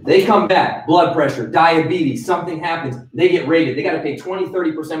business, they come back. Blood pressure, diabetes, something happens. They get rated. They got to pay 20,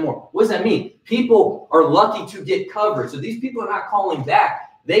 30% more. What does that mean? People are lucky to get coverage. So these people are not calling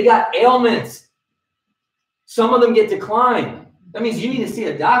back. They got ailments. Some of them get declined. That means you need to see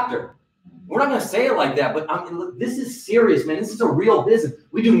a doctor. We're not going to say it like that, but I mean, look, this is serious, man. This is a real business.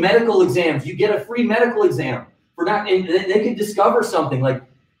 We do medical exams. You get a free medical exam for not, and they could discover something. Like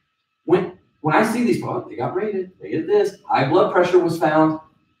when I see these, oh, they got rated. They get this. High blood pressure was found.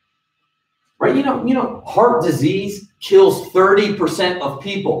 Right? You know, heart disease kills 30% of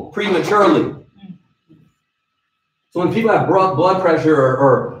people prematurely. So when people have broad blood pressure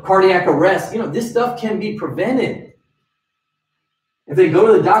or cardiac arrest, you know, this stuff can be prevented. If they go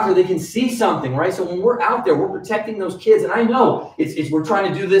to the doctor, they can see something, right? So when we're out there, we're protecting those kids. And I know we're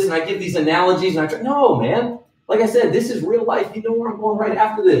trying to do this, and I give these analogies, and no, man. Like I said, this is real life. You know where I'm going right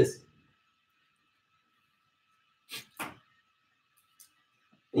after this.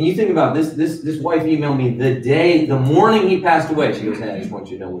 And you think about this wife emailed me the morning he passed away. She goes, hey, I just want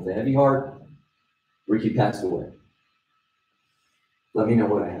you to know with a heavy heart, Ricky passed away. Let me know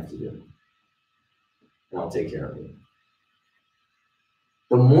what I have to do. And I'll take care of it.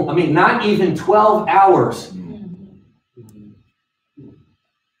 Not even 12 hours.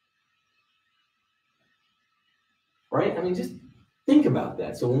 Right? I mean, just think about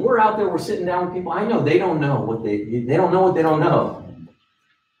that. So when we're out there, we're sitting down with people, I know they don't know what they don't know what they don't know.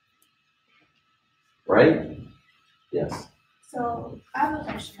 Right? Yes. So I have a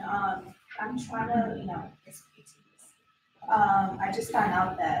question. I'm trying to, explain to this. I just found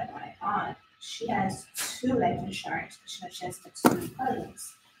out that my aunt, she has 2 life insurance, but she has 2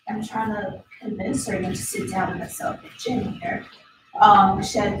 cousins. I'm trying to convince her to sit down with myself and Jim here.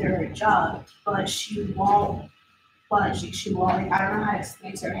 She had her job, but she won't budge. She won't. I don't know how to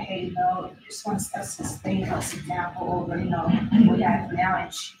explain to her, hey, you just want us to stay, sit down, go over, what you have now,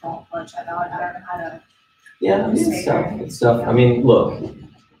 and she won't budge at all. I don't know how to. Yeah, it's tough. It's tough. I mean, look.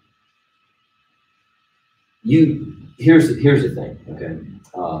 Here's the thing, okay?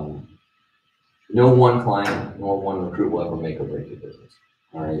 No one client nor one recruit will ever make or break your business,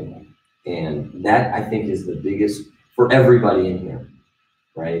 all right? And that, I think, is the biggest, for everybody in here,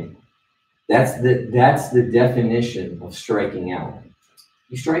 right? That's the definition of striking out.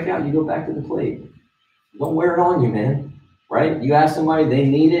 You strike out, you go back to the plate. Don't wear it on you, man, right? You ask somebody, they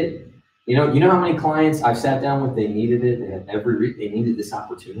need it. You know how many clients I've sat down with, they needed it, they had they needed this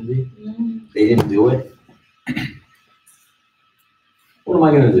opportunity. They didn't do it. What am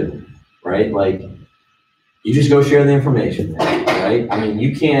I going to do? Right? Like, you just go share the information, right? I mean,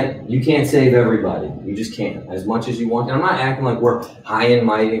 you can't save everybody. You just can't, as much as you want. And I'm not acting like we're high and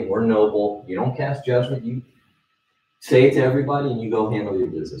mighty, we're noble. You don't cast judgment. You say it to everybody and you go handle your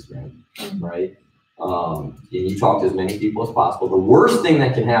business, man, right? And you talk to as many people as possible. The worst thing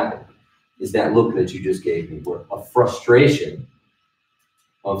that can happen is that look that you just gave me, where a frustration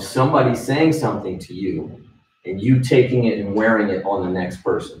of somebody saying something to you and you taking it and wearing it on the next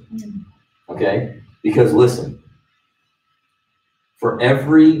person, okay? Because listen, for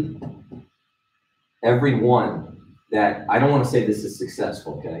every one that, I don't want to say this is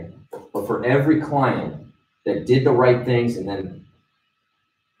successful, okay? But for every client that did the right things and then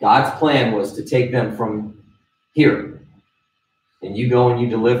God's plan was to take them from here and you go and you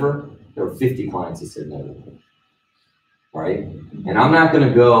deliver, there are 50 clients that said no. All right? And I'm not going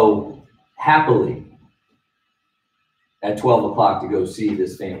to go happily at 12 o'clock to go see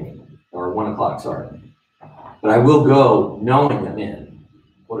this family, or 1 o'clock, sorry. But I will go knowing that, man,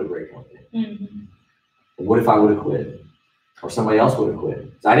 what a great company. Mhm. And what if I would have quit? Or somebody else would have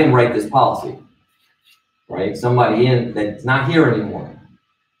quit? So I didn't write this policy, right? Somebody in that's not here anymore,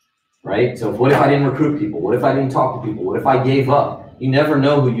 right? So what if I didn't recruit people? What if I didn't talk to people? What if I gave up? You never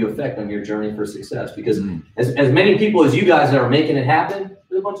know who you affect on your journey for success, because as many people as you guys that are making it happen,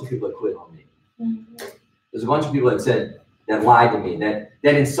 there's a bunch of people that quit on me. Mhm. There's a bunch of people that said, that lied to me,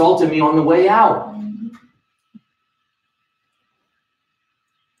 that insulted me on the way out. Mhm.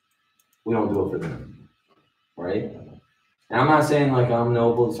 We don't do it for them, right? And I'm not saying like I'm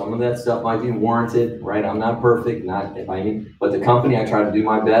noble. Some of that stuff might be warranted, right? I'm not perfect, not if I need, but the company, I try to do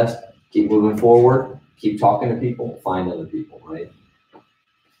my best, keep moving forward, keep talking to people, find other people, right?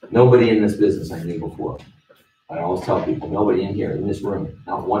 Nobody in this business I knew before. I always tell people, nobody in here, in this room,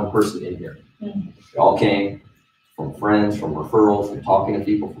 not one person in here. Mhm. They all came from friends, from referrals, from talking to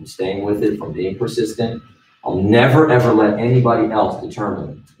people, from staying with it, from being persistent. I'll never, ever let anybody else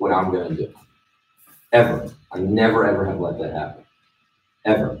determine what I'm going to do. Ever. I never, ever have let that happen.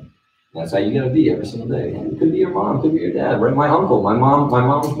 Ever. And that's how you got to be every single day. It could be your mom, it could be your dad, right? My uncle, my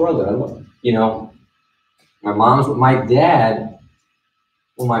mom's brother. I love, you know, my dad,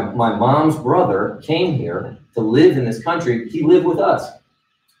 when my mom's brother came here to live in this country, he lived with us.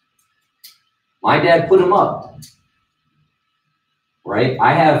 My dad put him up. Right?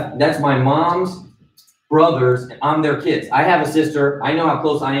 That's my mom's brothers, and I'm their kids. I have a sister. I know how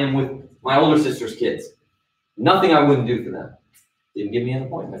close I am with my older sister's kids. Nothing I wouldn't do for them. Didn't give me an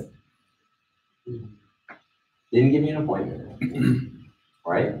appointment. Didn't give me an appointment.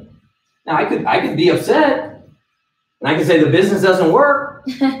 Right? Now I could be upset, and I could say the business doesn't work.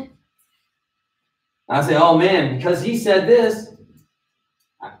 I say, oh man, because he said this.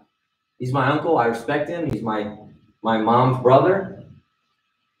 He's my uncle. I respect him. He's my mom's brother.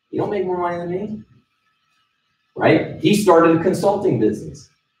 You don't make more money than me, right? He started a consulting business,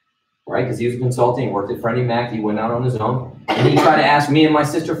 right? Because he was consulting, worked at Freddie Mac. He went out on his own, and he tried to ask me and my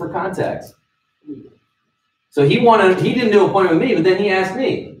sister for contacts. So he didn't do an appointment with me, but then he asked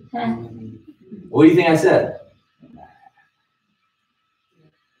me. What do you think I said?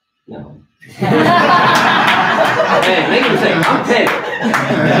 No. Hey, make a mistake. I'm paid.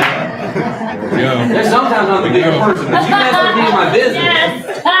 There's sometimes I'm a bigger person, but you mess with me in my business. Yes.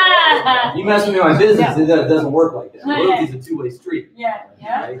 You mess with me in my business, it doesn't work like that. Loyalty's a two-way street. Yeah,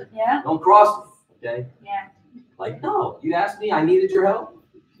 yeah, right? yeah. Don't cross me, okay? Yeah. Like, no, you asked me, I needed your help.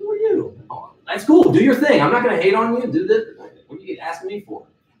 Who are you? Oh, that's cool. Do your thing. I'm not going to hate on you. Do this. What are you asking me for?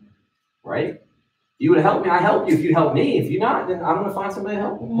 Right? If you would have helped me, I help you. If you help me, if you're not, then I'm going to find somebody to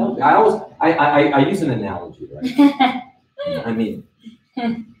help me. I use an analogy, right? I mean,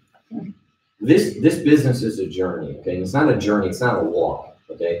 this business is a journey, okay? And it's not a journey, it's not a walk,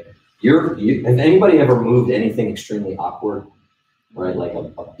 okay? Has anybody ever moved anything extremely awkward, right? Like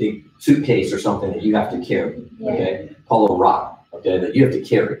a big suitcase or something that you have to carry, okay? Call a rock, okay? That you have to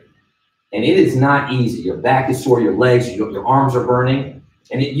carry. And it is not easy. Your back is sore, your legs, your arms are burning,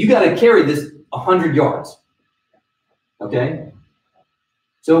 and you got to carry this 100 yards, okay?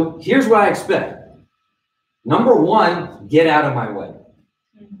 So here's what I expect. Number one, get out of my way,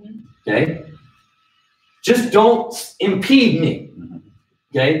 okay? Just don't impede me,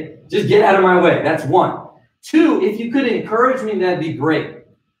 okay? Just get out of my way. That's one. Two, if you could encourage me, that'd be great,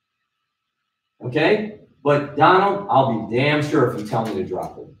 okay? But Donald, I'll be damn sure if you tell me to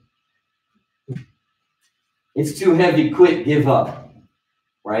drop it. It's too heavy, quit, give up,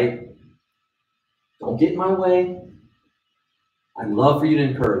 right? Don't get in my way. I'd love for you to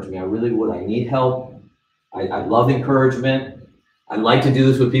encourage me. I really would. I need help. I love encouragement. I'd like to do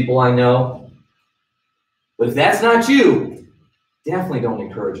this with people I know. But if that's not you, definitely don't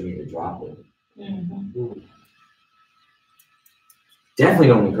encourage me to drop it. Definitely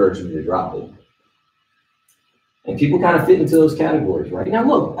don't encourage me to drop it. And people kind of fit into those categories, right? Now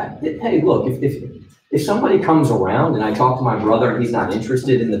look, hey, look, if somebody comes around and I talk to my brother and he's not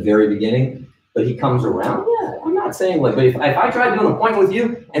interested in the very beginning, but he comes around, yeah, I'm not saying like, but if I try to do an appointment with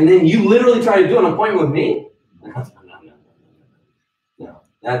you and then you literally try to do an appointment with me, no,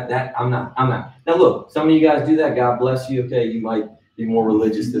 that I'm not. Now look, some of you guys do that, God bless you, okay? You might be more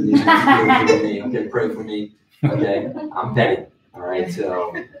religious than me, okay? Pray for me, okay? I'm petty, all right?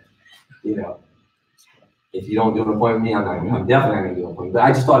 So, you know, if you don't do an appointment with me, I'm definitely not gonna do an appointment. But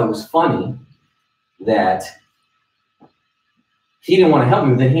I just thought it was funny that he didn't want to help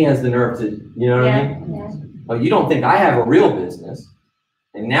me, but then he has the nerve to, you know what I mean? Yeah. But you don't think I have a real business,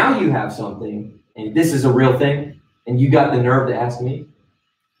 and now you have something, and this is a real thing, and you got the nerve to ask me?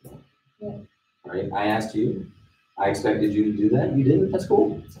 Yeah. Right? I asked you. I expected you to do that. You didn't. That's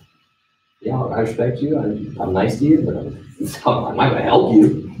cool. Yeah, I respect you. I'm nice to you, but I'm not going to help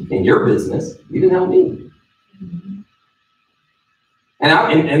you in your business. You didn't help me.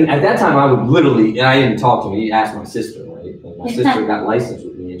 And at that time, I would literally, and I didn't talk to him. He asked my sister, right? And my sister got licensed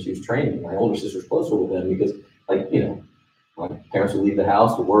with me, and she was training. My older sister's closer with them because, like, you know, my parents would leave the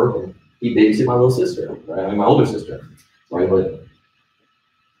house to work, and he babysit my little sister, right? I mean, my older sister, right? But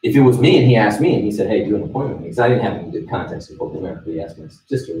if it was me and he asked me and he said, hey, do an appointment with me, because I didn't have any good contacts in corporate America. He asked my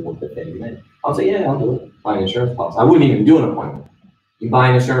sister what the pay meant. I'll say, yeah, I'll do it. Buy an insurance policy. I wouldn't even do an appointment. You buy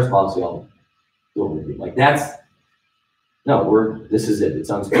an insurance policy, I'll do it with you. Like this is it.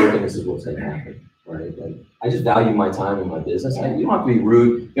 It's unspoken. This is what's going to happen, right? Like, I just value my time in my business. You don't have to be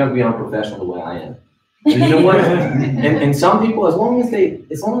rude. You don't have to be unprofessional the way I am. And you know what? and some people, as long as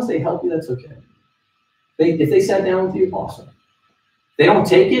they help you, that's okay. If they sat down with you, awesome. They don't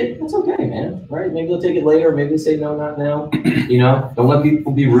take it, that's okay, man, right? Maybe they'll take it later, maybe they say, no, not now. You know, don't let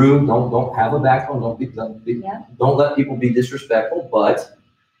people be rude, don't have a backbone, don't let people be disrespectful. But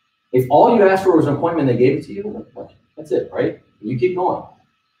if all you asked for was an appointment, they gave it to you, that's it, right? You keep going,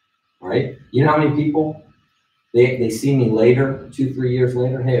 right? You know how many people, they see me later, 2-3 years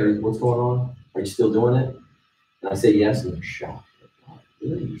later, hey, what's going on? Are you still doing it? And I say yes, and they're shocked.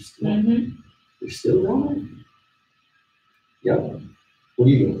 Really? You're still doing it? Yep. What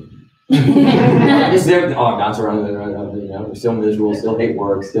are you doing? Just there, bounce around, you know, we're still miserable, still hate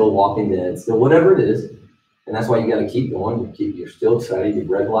work, still Walking Dead, still whatever it is. And that's why you got to keep going. You're still excited. You've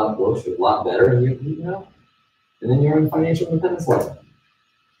read a lot of books. You're a lot better, and you know. And then you're in financial independence level.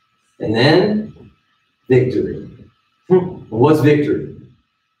 And then victory. What's victory?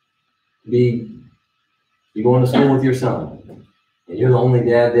 You going to school with your son, and you're the only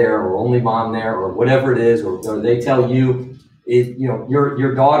dad there, or only mom there, or whatever it is, or they tell you. You know,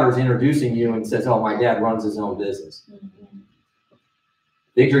 your daughter's introducing you and says, oh, my dad runs his own business.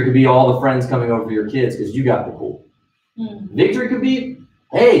 Victory could be all the friends coming over for your kids because you got the pool. Victory could be,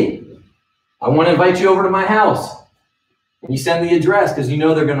 hey, I want to invite you over to my house. And you send the address because you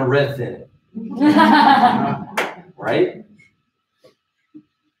know they're going to Redfin it. Right?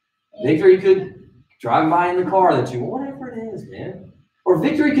 Victory could drive by in the car that you, whatever it is, man. Or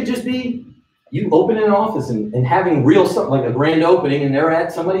victory could just be, you open an office and having real stuff, like a grand opening, and they're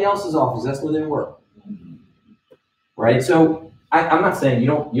at somebody else's office. That's where they work, right? So I'm not saying you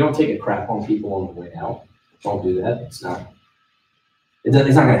don't take a crap on people on the way out. Don't do that. It's not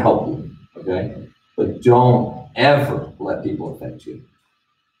going to help you, okay? But don't ever let people affect you.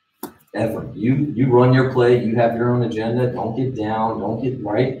 Ever. You run your play. You have your own agenda. Don't get down. Don't get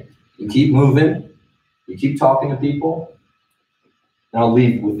right. You keep moving. You keep talking to people. And I'll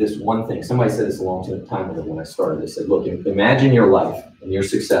leave with this one thing. Somebody said this a long time ago when I started. They said, look, imagine your life and you're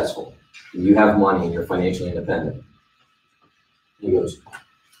successful. And you have money and you're financially independent. He goes,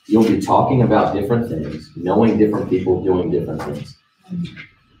 you'll be talking about different things, knowing different people, doing different things.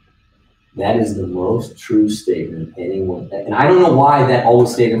 That is the most true statement anyone, and I don't know why that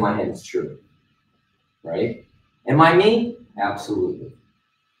always stayed in my head. It's true, right? Am I me? Absolutely.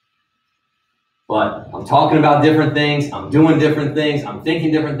 But I'm talking about different things. I'm doing different things. I'm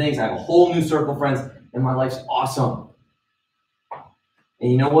thinking different things. I have a whole new circle of friends, and my life's awesome.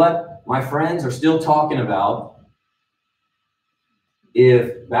 And you know what? My friends are still talking about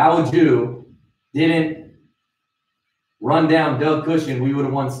if Bao Ju didn't run down Doug Cushing, we would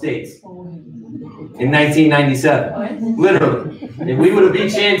have won states in 1997. Literally. If we would have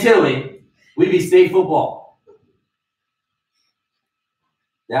beat Chantilly, we'd be state football.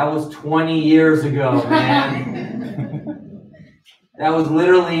 That was 20 years ago, man. That was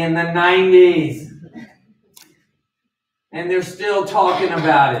literally in the 90s. And they're still talking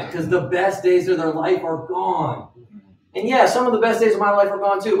about it because the best days of their life are gone. And yeah, some of the best days of my life are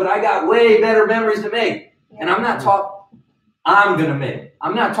gone too, but I got way better memories to make. And I'm going to make.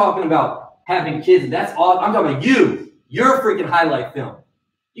 I'm not talking about having kids. That's all. I'm talking about you. Your freaking highlight film.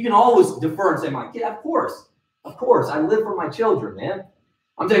 You can always defer and say, my kid, of course. I live for my children, man.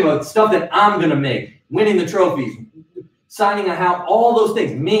 I'm talking about stuff that I'm going to make, winning the trophies, signing a house, all those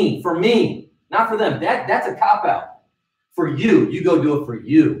things. Me, for me, not for them. That's a cop-out. For you, you go do it for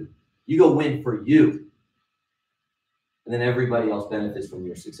you. You go win for you. And then everybody else benefits from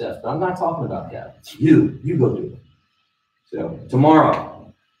your success. But I'm not talking about that. It's you. You go do it. So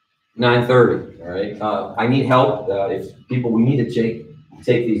tomorrow, 9:30, all right? I need help. If people, we need to take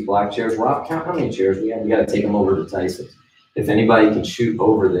these black chairs. Rob, count how many chairs we have. We got to take them over to Tyson's. If anybody can shoot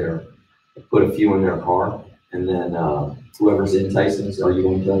over there, put a few in their car, and then whoever's in Tyson's, are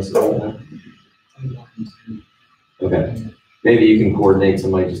you in Tyson's right now? Okay. maybe you can coordinate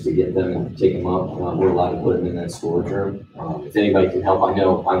somebody just to get them and take them up. We're allowed to put them in that storage room. If anybody can help, I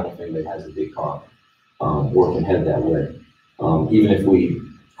don't know if anybody has a big car, or can head that way. Even if we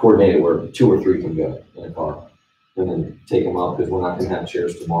coordinate it where 2 or 3 can go in a car and then take them up, because we're not gonna have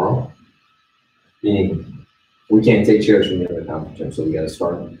chairs tomorrow. Meaning, we can't take chairs from the other conference room, so we gotta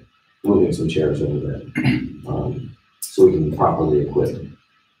start moving some chairs over there, so we can properly equip.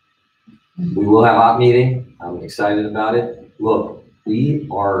 We will have op meeting. I'm excited about it. Look, we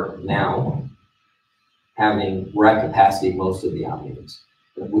are now we're at capacity most of the op meetings,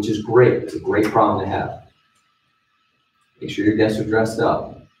 which is great. It's a great problem to have. Make sure your guests are dressed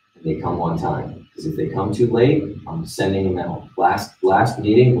up and they come on time. Because if they come too late, I'm sending them out. Last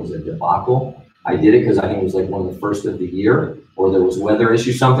meeting was a debacle. I did it because I think it was like one of the first of the year, or there was weather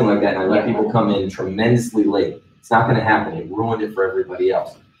issue, something like that, and I let people come in tremendously late. It's not going to happen. It ruined it for everybody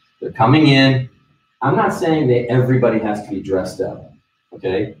else. They're coming in. I'm not saying that everybody has to be dressed up,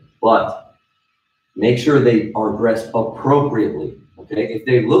 okay? But make sure they are dressed appropriately, okay? If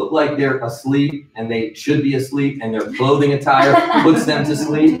they look like they're asleep and they should be asleep and their clothing attire puts them to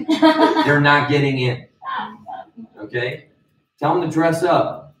sleep, they're not getting in, okay? Tell them to dress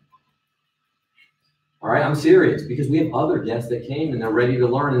up. All right, I'm serious, because we have other guests that came and they're ready to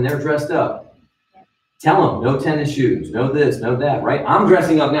learn and they're dressed up. Tell them, no tennis shoes, no this, no that, right? I'm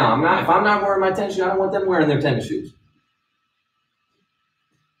dressing up now. If I'm not wearing my tennis shoes, I don't want them wearing their tennis shoes.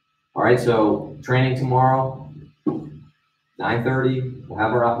 All right, so training tomorrow, 9:30. We'll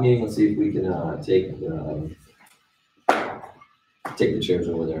have our op meeting. Let's see if we can take the chairs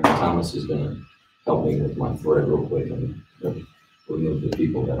over there. Thomas is gonna help me with my thread real quick and remove the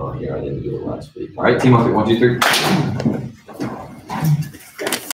people that aren't here. I didn't do it last week. All right, team up here, 1, 2, 3.